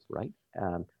partnerships, right?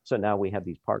 So now we have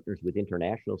these partners with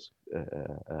international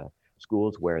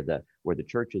schools where the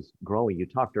church is growing. You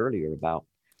talked earlier about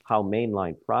how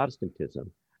mainline Protestantism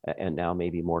and now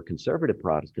maybe more conservative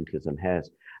Protestantism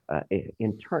has,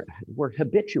 in turn, we're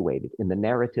habituated in the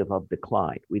narrative of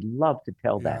decline. We love to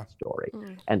tell that story.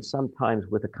 And sometimes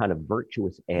with a kind of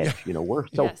virtuous edge, we're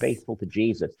so faithful to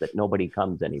Jesus that nobody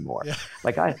comes anymore.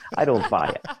 Like, I don't buy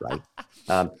it,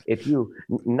 right?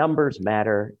 Numbers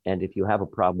matter, and if you have a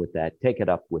problem with that, take it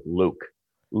up with Luke.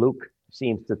 Luke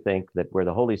seems to think that where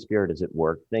the Holy Spirit is at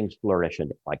work, things flourish,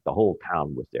 and like the whole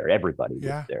town was there, everybody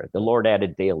was there. The Lord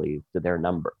added daily to their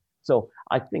number. So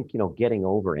I think, getting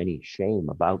over any shame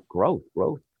about growth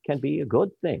can be a good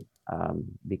thing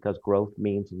because growth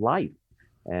means life,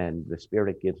 and the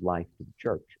Spirit gives life to the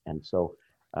church. And so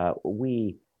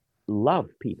we love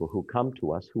people who come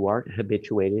to us who aren't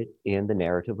habituated in the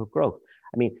narrative of growth.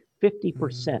 I mean,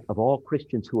 50% of all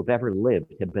Christians who have ever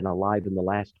lived have been alive in the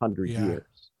last 100 years.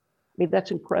 I mean,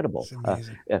 that's incredible.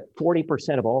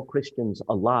 40% of all Christians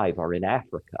alive are in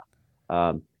Africa.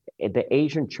 The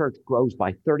Asian church grows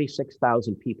by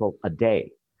 36,000 people a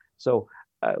day. So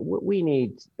we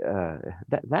need,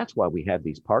 that's why we have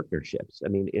these partnerships. I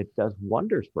mean, it does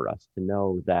wonders for us to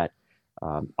know that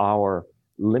our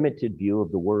limited view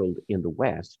of the world in the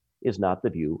West is not the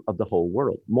view of the whole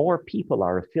world. More people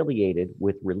are affiliated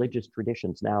with religious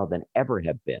traditions now than ever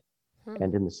have been.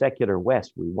 And in the secular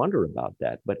West, we wonder about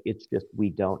that, but it's just we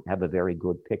don't have a very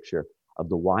good picture of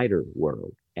the wider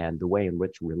world and the way in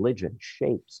which religion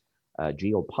shapes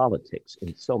geopolitics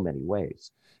in so many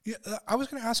ways. Yeah, I was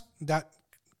going to ask that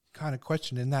kind of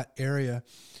question in that area,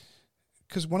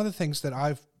 because one of the things that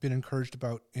I've been encouraged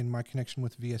about in my connection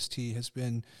with VST has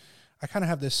been, I kind of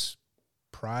have this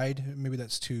pride, maybe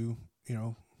that's too,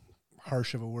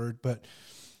 harsh of a word, but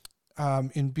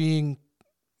in being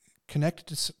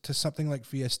connected to something like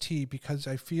VST, because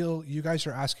I feel you guys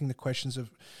are asking the questions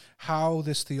of how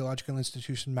this theological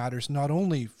institution matters, not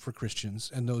only for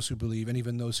Christians and those who believe and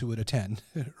even those who would attend,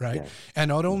 right? Yeah. And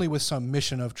not only with some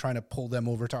mission of trying to pull them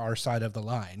over to our side of the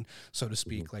line, so to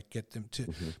speak, like get them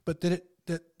to, but that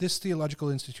this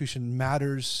theological institution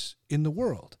matters in the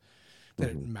world,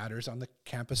 that it matters on the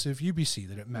campus of UBC,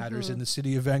 that it matters in the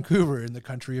city of Vancouver, in the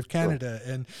country of Canada,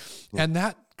 and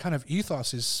that kind of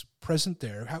ethos is present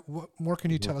there. What more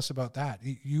can you tell us about that?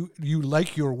 You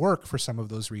like your work for some of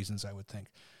those reasons, I would think.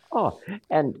 Oh,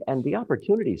 and the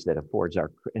opportunities that affords are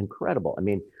incredible. I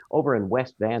mean, over in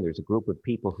West Van, there's a group of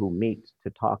people who meet to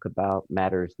talk about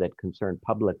matters that concern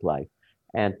public life.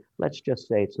 And let's just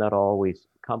say it's not always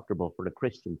comfortable for a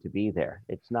Christian to be there.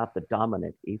 It's not the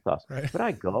dominant ethos. Right. But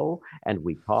I go and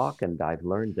we talk, and I've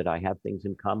learned that I have things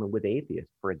in common with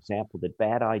atheists. For example, that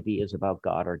bad ideas about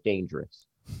God are dangerous.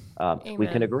 We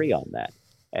can agree on that.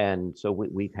 And so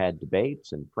we've had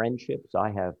debates and friendships.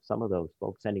 I have some of those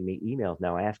folks sending me emails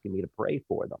now asking me to pray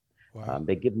for them. Wow.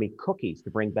 They give me cookies to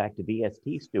bring back to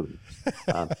VST students.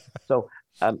 So,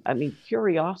 I mean,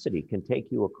 curiosity can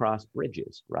take you across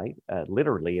bridges, right?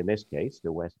 Literally, in this case,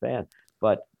 to West Van,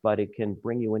 but it can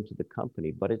bring you into the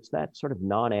company. But it's that sort of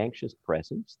non-anxious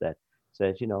presence that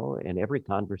says, in every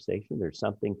conversation, there's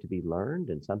something to be learned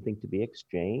and something to be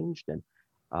exchanged. And,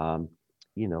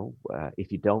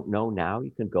 if you don't know now,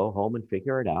 you can go home and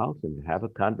figure it out and have a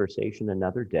conversation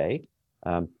another day.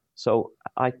 So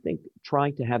I think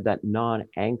trying to have that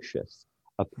non-anxious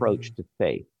approach to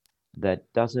faith that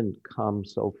doesn't come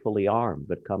so fully armed,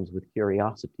 but comes with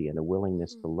curiosity and a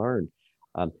willingness to learn,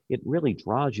 it really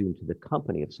draws you into the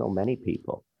company of so many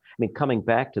people. I mean, coming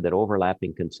back to that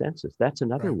overlapping consensus, that's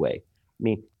another way. I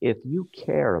mean, if you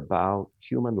care about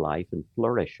human life and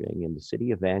flourishing in the city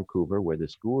of Vancouver, where the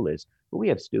school is, we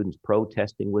have students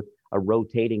protesting with a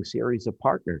rotating series of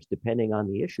partners, depending on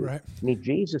the issue. Right. I mean,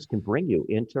 Jesus can bring you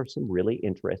into some really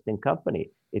interesting company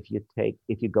if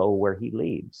you go where he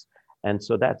leads. And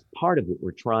so that's part of what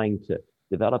we're trying to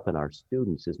develop in our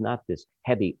students is not this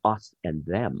heavy us and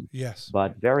them, Yes.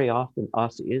 but very often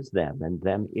us is them and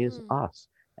them is us.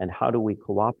 And how do we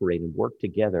cooperate and work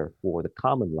together for the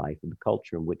common life and the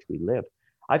culture in which we live?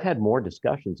 I've had more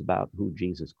discussions about who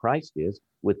Jesus Christ is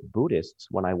with Buddhists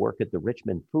when I work at the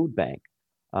Richmond Food Bank.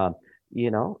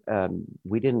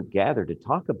 We didn't gather to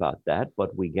talk about that,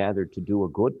 but we gathered to do a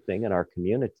good thing in our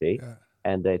community. Yeah.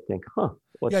 And they think, tell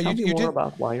me more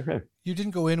about why you're here. You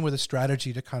didn't go in with a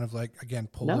strategy to kind of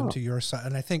pull them to your side.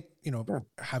 And I think,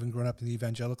 having grown up in the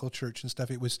evangelical church and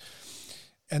stuff,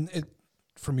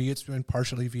 for me, it's been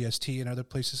partially VST and other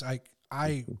places.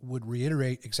 I would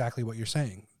reiterate exactly what you're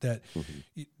saying, that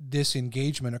this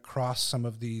engagement across some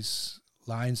of these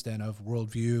lines then of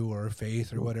worldview or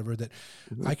faith or whatever, that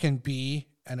I can be,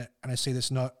 and I say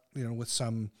this not, with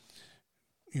some,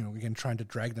 again, trying to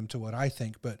drag them to what I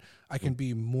think, but I can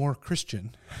be more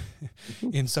Christian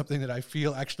in something that I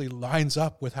feel actually lines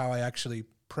up with how I actually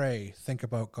pray, think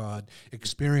about God,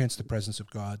 experience the presence of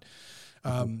God,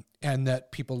 and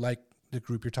that people like the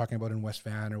group you're talking about in West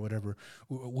Van or whatever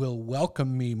will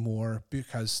welcome me more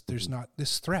because there's not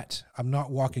this threat. I'm not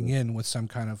walking in with some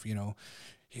kind of,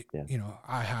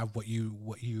 I have what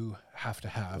you have to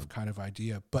have kind of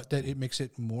idea, but that it makes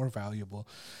it more valuable.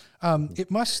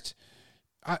 It must,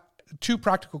 two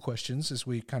practical questions as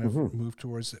we kind of move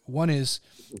towards it. One is,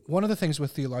 one of the things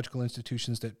with theological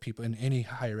institutions that people in any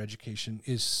higher education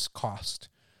is cost.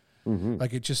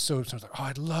 Like it just sounds like,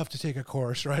 I'd love to take a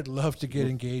course or I'd love to get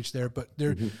engaged there. But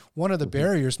one of the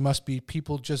barriers must be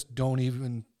people just don't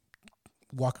even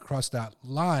walk across that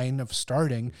line of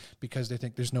starting because they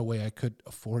think there's no way I could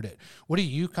afford it. What do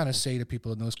you kind of say to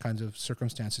people in those kinds of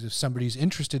circumstances? If somebody's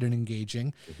interested in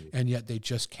engaging and yet they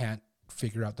just can't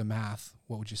figure out the math,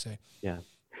 what would you say?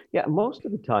 Yeah, most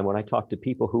of the time when I talk to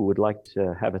people who would like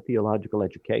to have a theological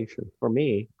education, for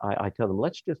me, I tell them,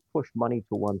 let's just push money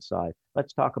to one side.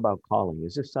 Let's talk about calling.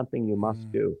 Is this something you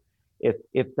must do?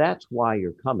 If that's why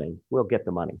you're coming, we'll get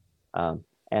the money.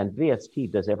 And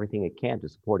VST does everything it can to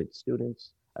support its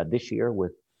students. This year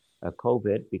with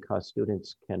COVID, because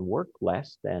students can work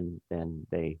less than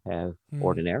they have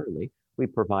ordinarily, we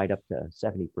provide up to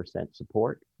 70%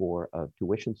 support for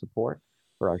tuition support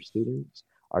for our students.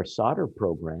 Our solder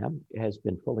program has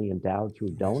been fully endowed through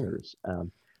donors,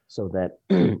 so that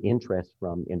interest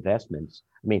from investments,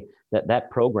 that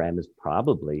program is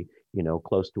probably,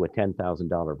 close to a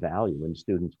 $10,000 value, and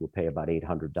students will pay about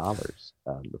 $800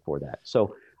 before that.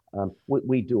 So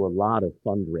we do a lot of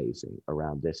fundraising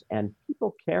around this, and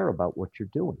people care about what you're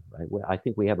doing, right? I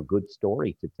think we have a good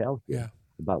story to tell here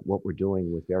about what we're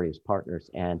doing with various partners,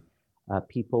 and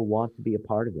people want to be a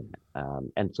part of that.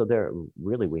 And so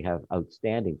we have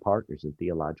outstanding partners in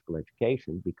theological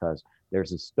education because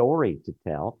there's a story to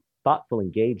tell, thoughtful,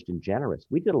 engaged, and generous.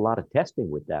 We did a lot of testing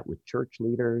with that with church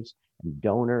leaders and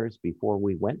donors before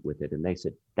we went with it. And they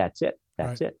said, that's it.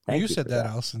 That's it. Thank you said that,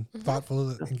 Alison.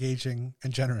 Thoughtful, engaging,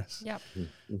 and generous. Yep.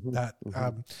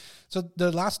 So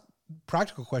the last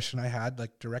practical question I had,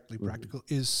 directly practical,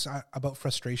 is about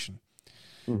frustration.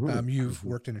 You've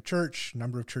worked in a church,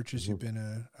 number of churches. You've been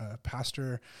a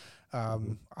pastor.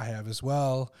 I have as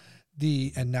well.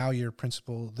 And now you're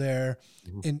principal there.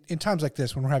 In times like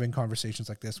this, when we're having conversations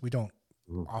like this, we don't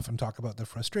often talk about the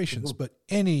frustrations, but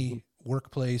any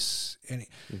workplace,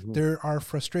 there are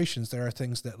frustrations. There are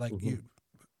things that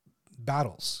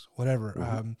battles,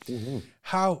 whatever.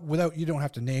 You don't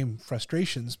have to name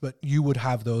frustrations, but you would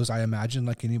have those, I imagine,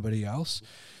 like anybody else.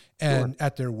 And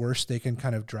at their worst, they can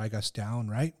kind of drag us down,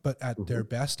 right? But at their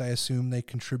best, I assume they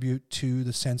contribute to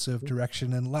the sense of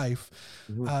direction in life.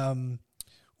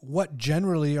 What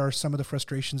generally are some of the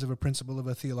frustrations of a principal of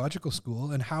a theological school,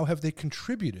 and how have they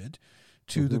contributed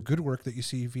to the good work that you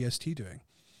see VST doing?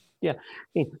 Yeah, I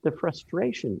mean, the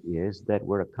frustration is that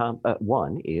we're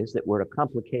a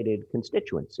complicated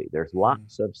constituency. There's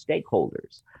lots of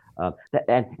stakeholders,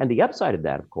 and the upside of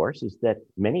that, of course, is that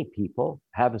many people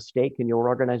have a stake in your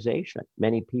organization.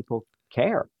 Many people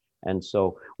care, and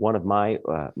so one of my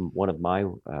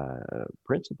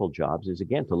principal jobs is,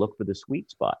 again, to look for the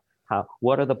sweet spot.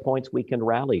 What are the points we can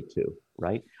rally to,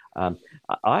 right?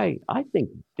 I think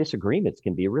disagreements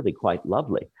can be really quite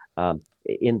lovely.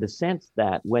 In the sense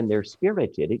that when they're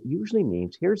spirited, it usually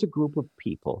means here's a group of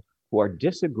people who are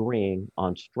disagreeing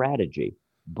on strategy,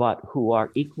 but who are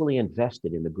equally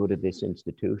invested in the good of this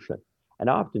institution. And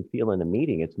I often feel in a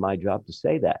meeting, it's my job to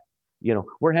say that,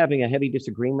 we're having a heavy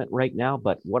disagreement right now,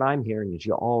 but what I'm hearing is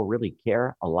you all really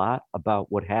care a lot about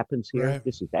what happens here. Right.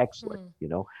 This is excellent.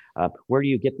 Where do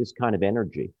you get this kind of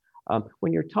energy?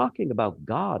 When you're talking about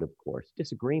God, of course,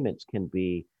 disagreements can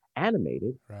be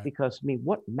animated, right? Because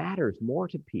what matters more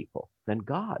to people than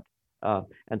God?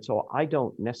 And so I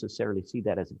don't necessarily see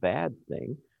that as a bad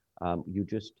thing.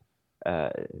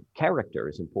 Character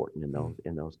is important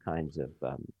in those kinds of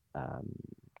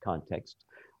contexts.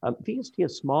 VST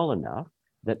is small enough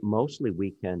that mostly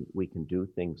we can do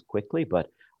things quickly,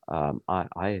 but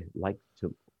I like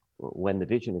to, when the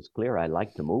vision is clear, I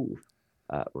like to move,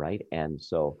 right? And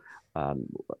so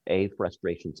a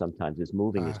frustration sometimes is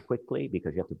moving as quickly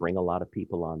because you have to bring a lot of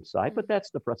people on site, but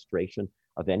that's the frustration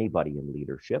of anybody in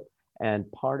leadership.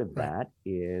 And part of that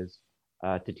is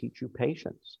to teach you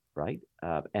patience, right?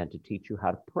 And to teach you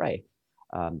how to pray,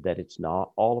 that it's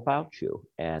not all about you,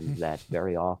 and that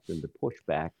very often the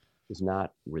pushback is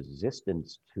not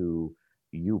resistance to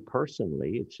you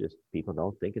personally. It's just people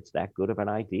don't think it's that good of an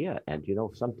idea. And,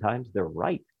 sometimes they're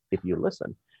right if you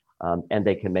listen, and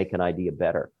they can make an idea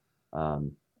better.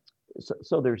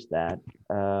 So there's that.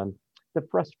 The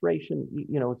frustration,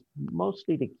 it's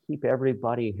mostly to keep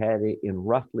everybody headed in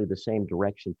roughly the same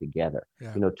direction together,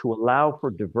 to allow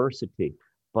for diversity,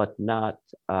 but not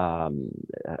a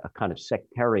kind of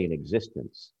sectarian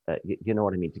existence. You know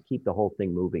what I mean? To keep the whole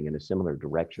thing moving in a similar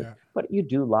direction. Yeah. But you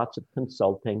do lots of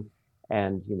consulting,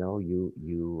 and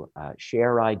you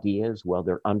share ideas while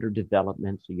they're under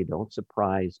development, so you don't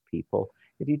surprise people.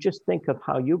 If you just think of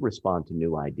how you respond to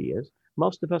new ideas,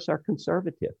 most of us are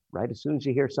conservative, right? As soon as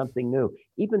you hear something new,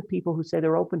 even people who say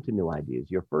they're open to new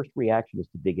ideas, your first reaction is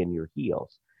to dig in your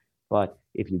heels. But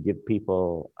if you give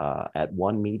people at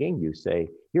one meeting, you say,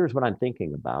 here's what I'm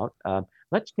thinking about.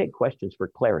 Let's take questions for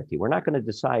clarity. We're not going to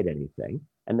decide anything.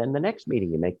 And then the next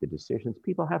meeting, you make the decisions.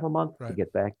 People have a month to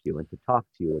get back to you and to talk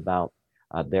to you about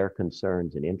their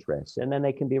concerns and interests. And then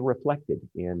they can be reflected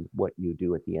in what you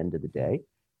do at the end of the day.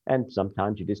 And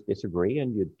sometimes you just disagree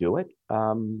and you do it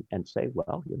and say,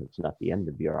 well, it's not the end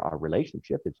of our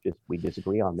relationship. It's just we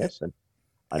disagree on this, and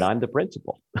I'm the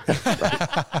principal.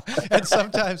 And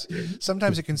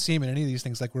sometimes it can seem in any of these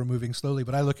things like we're moving slowly.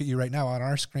 But I look at you right now on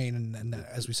our screen, and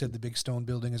as we said, the big stone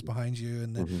building is behind you,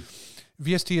 and the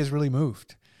VST has really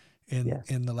moved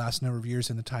in the last number of years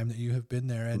in the time that you have been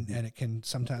there, and it can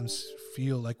sometimes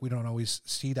feel like we don't always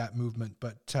see that movement,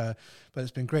 but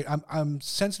it's been great. I'm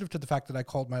sensitive to the fact that I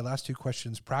called my last two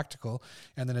questions practical,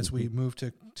 and then as we move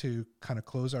to kind of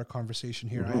close our conversation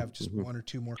here, I have just one or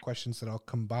two more questions that I'll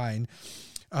combine.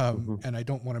 And I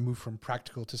don't want to move from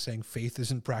practical to saying faith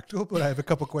isn't practical, but I have a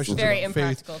couple questions about faith. Very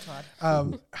impractical,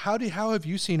 Todd. How have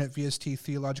you seen at VST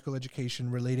theological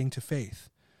education relating to faith?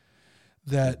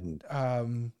 That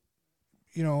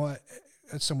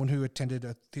as someone who attended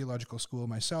a theological school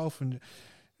myself, and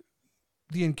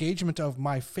the engagement of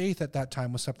my faith at that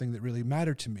time was something that really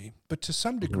mattered to me. But to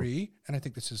some degree, and I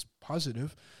think this is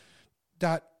positive,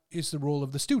 that is the role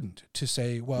of the student to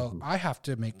say, well, I have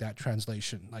to make that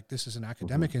translation. Like, this is an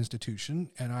academic institution,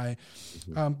 and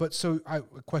a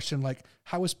question like,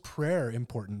 how is prayer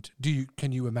important?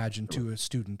 Can you imagine to a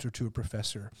student or to a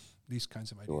professor, these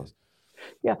kinds of ideas?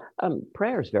 Yeah,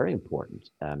 prayer is very important.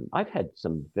 I've had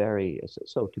some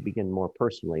so to begin more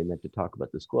personally and then to talk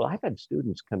about the school, I've had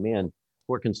students come in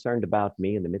who are concerned about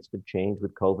me in the midst of change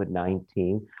with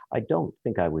COVID-19. I don't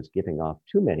think I was giving off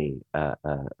too many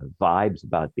vibes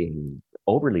about being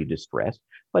overly distressed,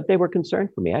 but they were concerned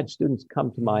for me. I had students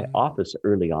come to my office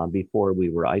early on before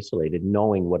we were isolated,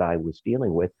 knowing what I was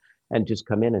dealing with, and just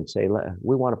come in and say,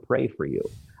 we want to pray for you.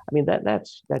 I mean,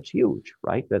 that's huge,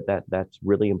 right? That's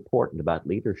really important about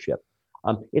leadership.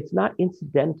 It's not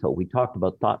incidental. We talked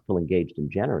about thoughtful, engaged,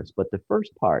 and generous, but the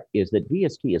first part is that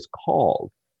VST is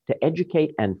called to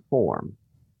educate and form.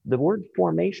 The word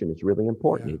formation is really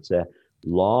important. Yeah. It's a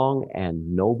long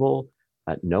and noble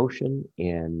notion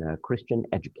in Christian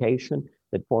education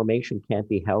that formation can't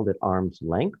be held at arm's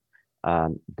length,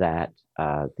 that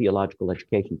theological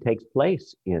education takes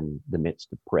place in the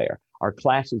midst of prayer. Our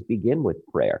classes begin with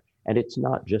prayer, and it's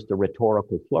not just a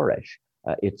rhetorical flourish.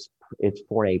 It's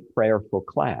for a prayerful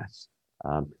class.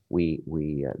 The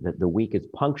week is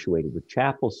punctuated with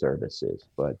chapel services,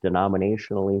 but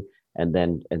denominationally, and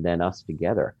then us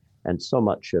together. And so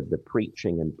much of the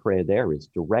preaching and prayer there is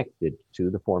directed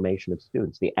to the formation of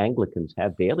students. The Anglicans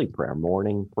have daily prayer,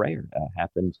 morning prayer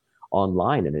happens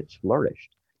online, and it's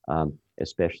flourished,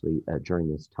 especially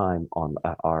during this time.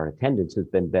 Our attendance has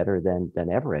been better than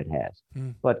ever it has.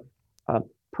 But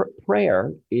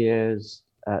prayer is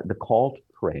the call to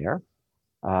prayer.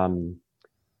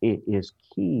 It is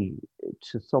key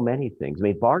to so many things. I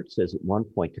mean, Barth says at one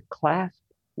point, to clasp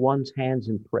one's hands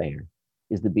in prayer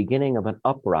is the beginning of an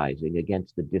uprising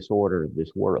against the disorder of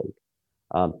this world.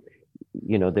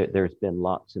 There's been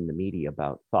lots in the media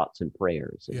about thoughts and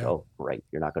prayers. And, oh, great,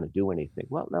 you're not going to do anything.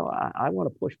 Well, no, I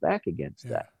want to push back against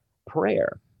that.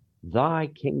 Prayer, thy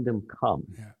kingdom come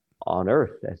on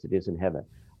earth as it is in heaven.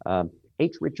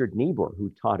 H. Richard Niebuhr, who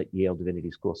taught at Yale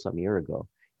Divinity School some year ago,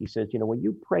 he says, when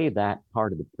you pray that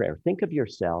part of the prayer, think of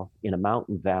yourself in a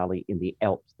mountain valley in the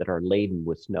Alps that are laden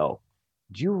with snow.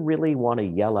 Do you really want to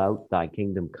yell out, thy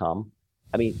kingdom come?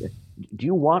 I mean, do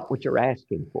you want what you're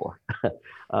asking for?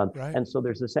 Right. And so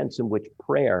there's a sense in which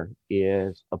prayer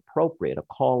is appropriate, a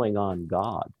calling on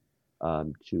God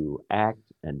to act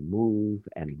and move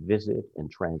and visit and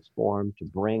transform, to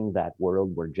bring that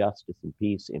world where justice and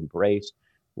peace embrace,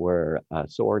 where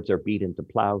swords are beat into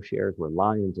plowshares, where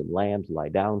lions and lambs lie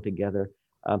down together.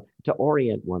 To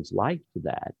orient one's life to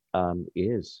that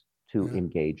is to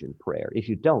engage in prayer. If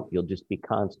you don't, you'll just be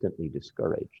constantly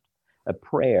discouraged. A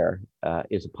prayer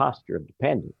is a posture of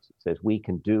dependence. It says we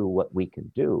can do what we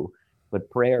can do, but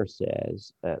prayer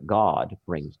says God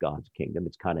brings God's kingdom.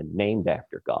 It's kind of named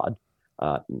after God.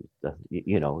 God's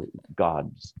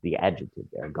the adjective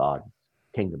there, God's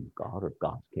kingdom of God or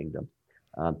God's kingdom.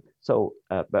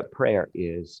 But prayer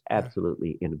is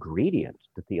absolutely an ingredient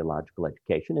to theological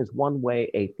education, is one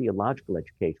way a theological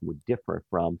education would differ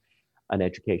from an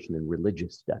education in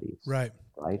religious studies, right,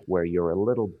 where you're a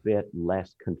little bit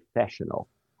less confessional,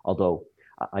 although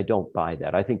I don't buy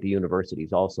that. I think the university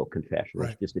is also confessional.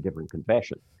 It's just a different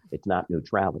confession. It's not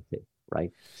neutrality, right?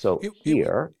 So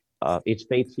it's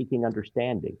faith-seeking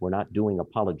understanding. We're not doing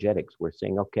apologetics. We're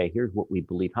saying, okay, here's what we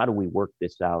believe. How do we work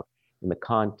this out in the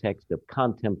context of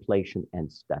contemplation and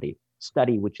study?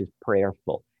 Study which is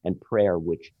prayerful, and prayer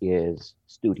which is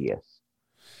studious.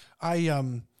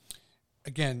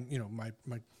 Again, my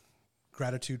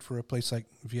gratitude for a place like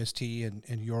VST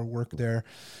and your work there.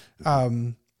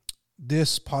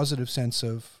 This positive sense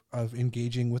of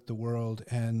engaging with the world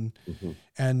and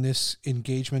this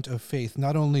engagement of faith,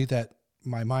 not only that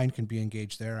my mind can be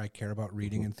engaged there, I care about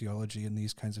reading and theology and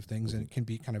these kinds of things, and it can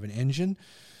be kind of an engine,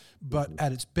 but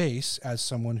at its base, as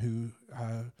someone who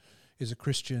is a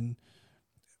Christian,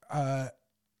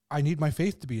 I need my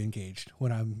faith to be engaged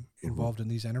when I'm involved in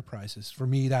these enterprises. For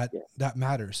me, that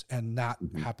matters, and that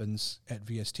happens at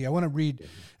VST. I want to read,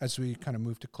 as we kind of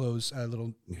move to close, a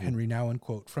little Henry Nouwen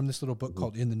quote from this little book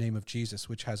called In the Name of Jesus,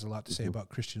 which has a lot to say about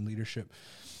Christian leadership.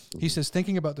 He says,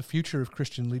 thinking about the future of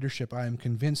Christian leadership, I am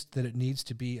convinced that it needs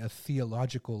to be a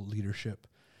theological leadership.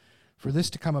 For this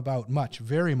to come about,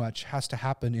 very much, has to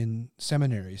happen in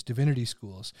seminaries, divinity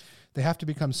schools. They have to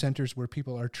become centers where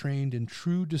people are trained in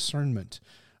true discernment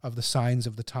of the signs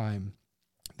of the time.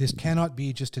 This cannot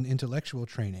be just an intellectual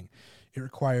training. It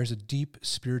requires a deep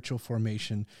spiritual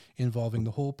formation involving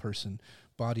the whole person,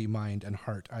 body, mind, and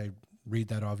heart. I read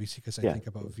that obviously because I think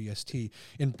about VST.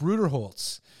 In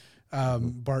Bruderholz,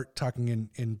 Barth talking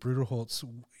in Bruderholz,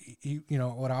 he,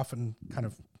 would often kind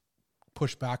of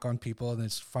push back on people, and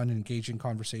it's fun, engaging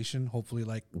conversation, hopefully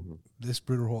like this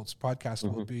Bruderholz podcast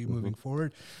will be moving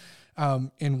forward.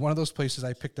 In one of those places,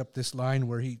 I picked up this line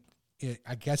where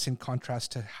I guess in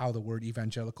contrast to how the word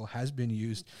evangelical has been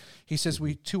used, he says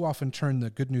we too often turn the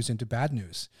good news into bad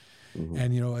news.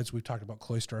 And, as we've talked about,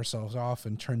 cloister ourselves off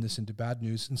and turn this into bad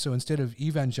news. And so instead of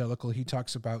evangelical, he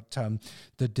talks about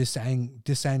the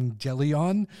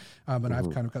disangelion. And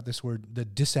I've kind of got this word, the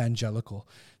disangelical,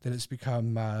 that it's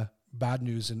become bad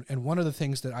news. And one of the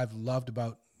things that I've loved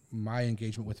about my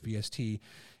engagement with VST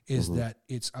is that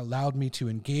it's allowed me to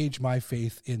engage my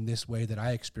faith in this way that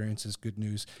I experience as good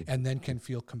news, and then can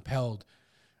feel compelled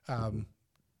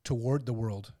toward the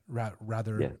world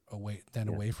rather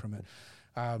away from it.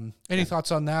 Any Yeah.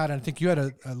 thoughts on that? And I think you had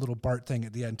a little Bart thing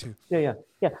at the end too. Yeah.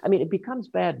 I mean, it becomes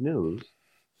bad news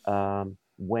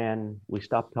when we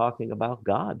stop talking about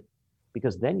God,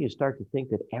 because then you start to think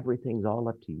that everything's all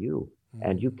up to you,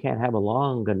 and you can't have a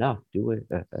long enough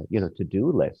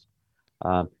to-do list.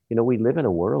 We live in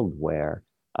a world where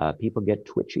people get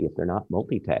twitchy if they're not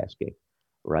multitasking,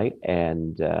 right?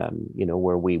 And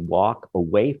where we walk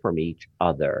away from each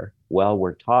other while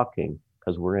we're talking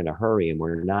because we're in a hurry and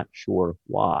we're not sure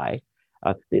why.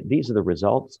 These are the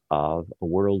results of a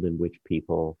world in which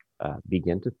people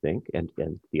begin to think, and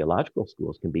theological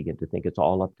schools can begin to think it's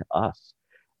all up to us.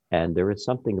 And there is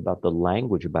something about the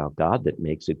language about God that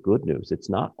makes it good news. It's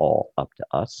not all up to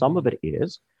us. Some of it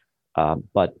is,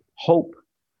 but hope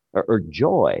or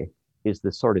joy is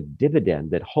the sort of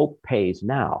dividend that hope pays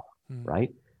now,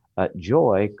 right?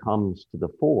 Joy comes to the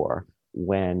fore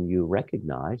when you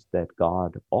recognize that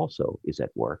God also is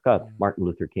at work. Martin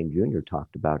Luther King Jr.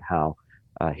 talked about how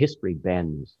history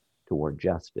bends toward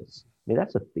justice. I mean,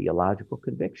 that's a theological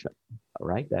conviction,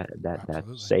 right? That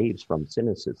saves from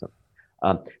cynicism.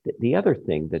 The other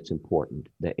thing that's important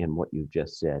in what you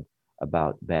just said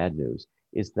about bad news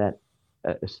is that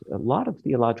a lot of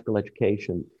theological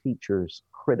education features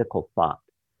critical thought,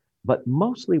 but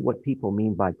mostly what people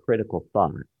mean by critical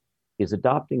thought is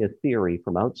adopting a theory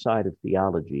from outside of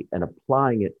theology and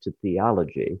applying it to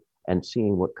theology and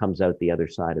seeing what comes out the other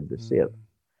side of the sieve.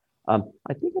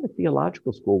 I think at a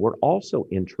theological school, we're also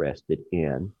interested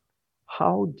in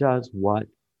how does what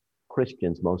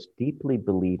Christians most deeply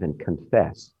believe and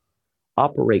confess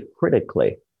operate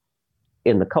critically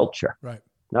in the culture. Right.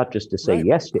 Not just to say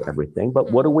yes to everything,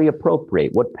 but what do we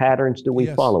appropriate? What patterns do we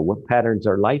follow? What patterns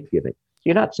are life-giving?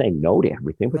 You're not saying no to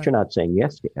everything, but you're not saying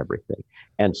yes to everything.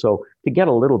 And so to get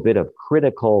a little bit of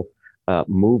critical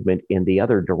movement in the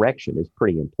other direction is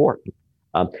pretty important.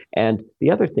 And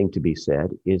the other thing to be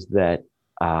said is that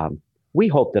we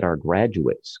hope that our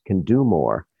graduates can do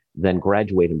more than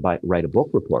graduate and write a book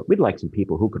report. We'd like some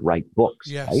people who could write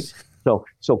books, right?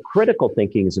 So critical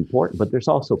thinking is important, but there's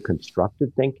also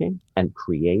constructive thinking and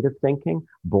creative thinking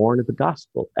born of the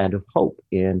gospel and of hope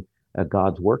in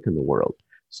God's work in the world.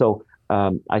 So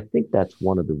I think that's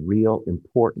one of the real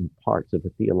important parts of a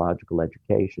theological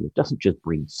education. It doesn't just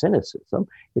breed cynicism,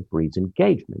 it breeds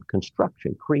engagement,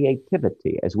 construction,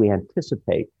 creativity as we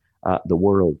anticipate the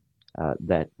world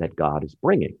that God is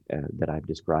bringing, that I've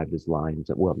described as lions,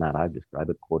 well, not I've described,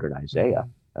 but quoted Isaiah,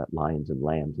 lions and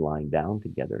lambs lying down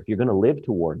together. If you're going to live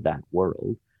toward that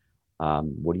world,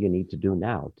 what do you need to do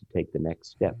now to take the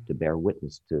next step to bear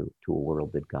witness to a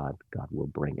world that God will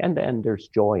bring? And there's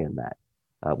joy in that.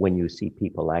 When you see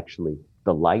people actually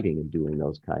delighting in doing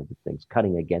those kinds of things,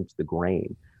 cutting against the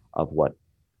grain of what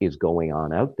is going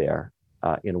on out there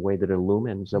in a way that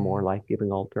illumines a more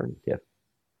life-giving alternative.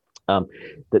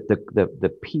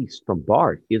 The piece from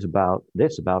Bart is about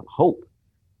hope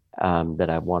that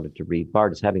I wanted to read.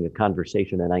 Bart is having a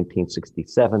conversation in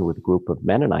 1967 with a group of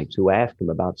Mennonites who asked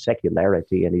him about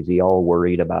secularity, and is he all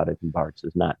worried about it? And Bart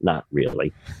says, not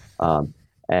really.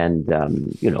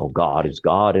 God is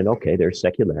God, and okay, there's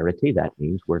secularity. That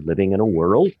means we're living in a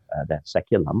world that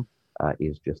seculum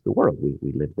is just the world.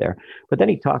 We live there. But then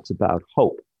he talks about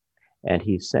hope. And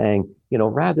he's saying,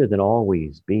 rather than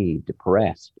always be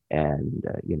depressed and,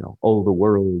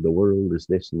 the world is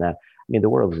this and that. I mean, the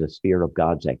world is a sphere of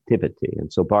God's activity.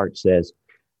 And so Bart says,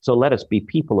 so let us be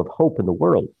people of hope in the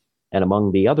world and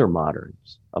among the other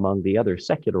moderns, among the other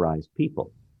secularized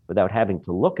people, without having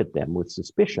to look at them with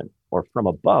suspicion or from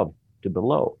above to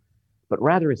below, but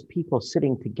rather as people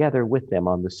sitting together with them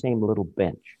on the same little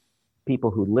bench, people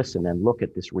who listen and look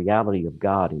at this reality of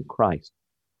God in Christ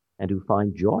and who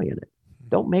find joy in it.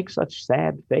 Don't make such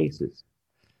sad faces.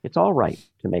 It's all right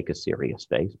to make a serious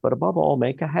face, but above all,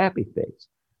 make a happy face.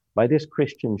 By this,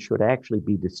 Christians should actually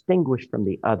be distinguished from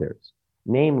the others,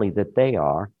 namely that they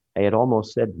are, I had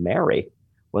almost said merry,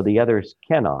 while the others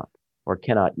cannot or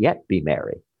cannot yet be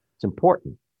merry. It's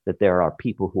important that there are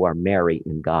people who are merry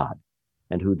in God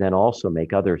and who then also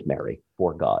make others merry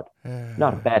for God.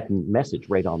 Not a bad message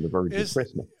right on the verge of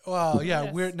Christmas. Well,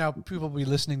 yeah, we're now people will be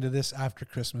listening to this after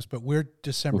Christmas, but we're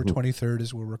December 23rd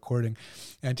as we're recording.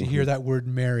 And to hear that word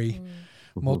merry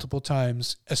multiple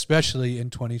times, especially in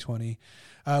 2020,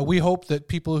 we hope that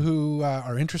people who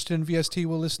are interested in VST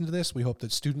will listen to this. We hope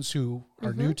that students who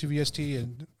are new to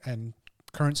VST and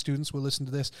current students will listen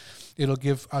to this. It'll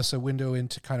give us a window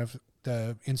into kind of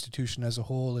the institution as a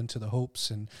whole and to the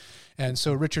Hopes. And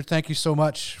so, Richard, thank you so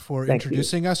much for Thank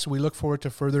introducing us. We look forward to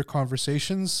further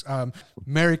conversations.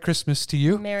 Merry Christmas to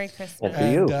you. Merry Christmas.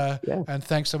 And to you. And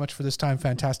thanks so much for this time.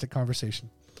 Fantastic conversation.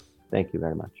 Thank you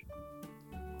very much.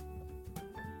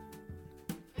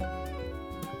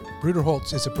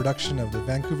 Bruderholtz is a production of the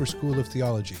Vancouver School of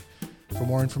Theology. For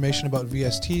more information about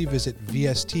VST, visit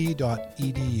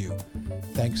vst.edu.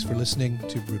 Thanks for listening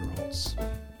to Bruderholtz.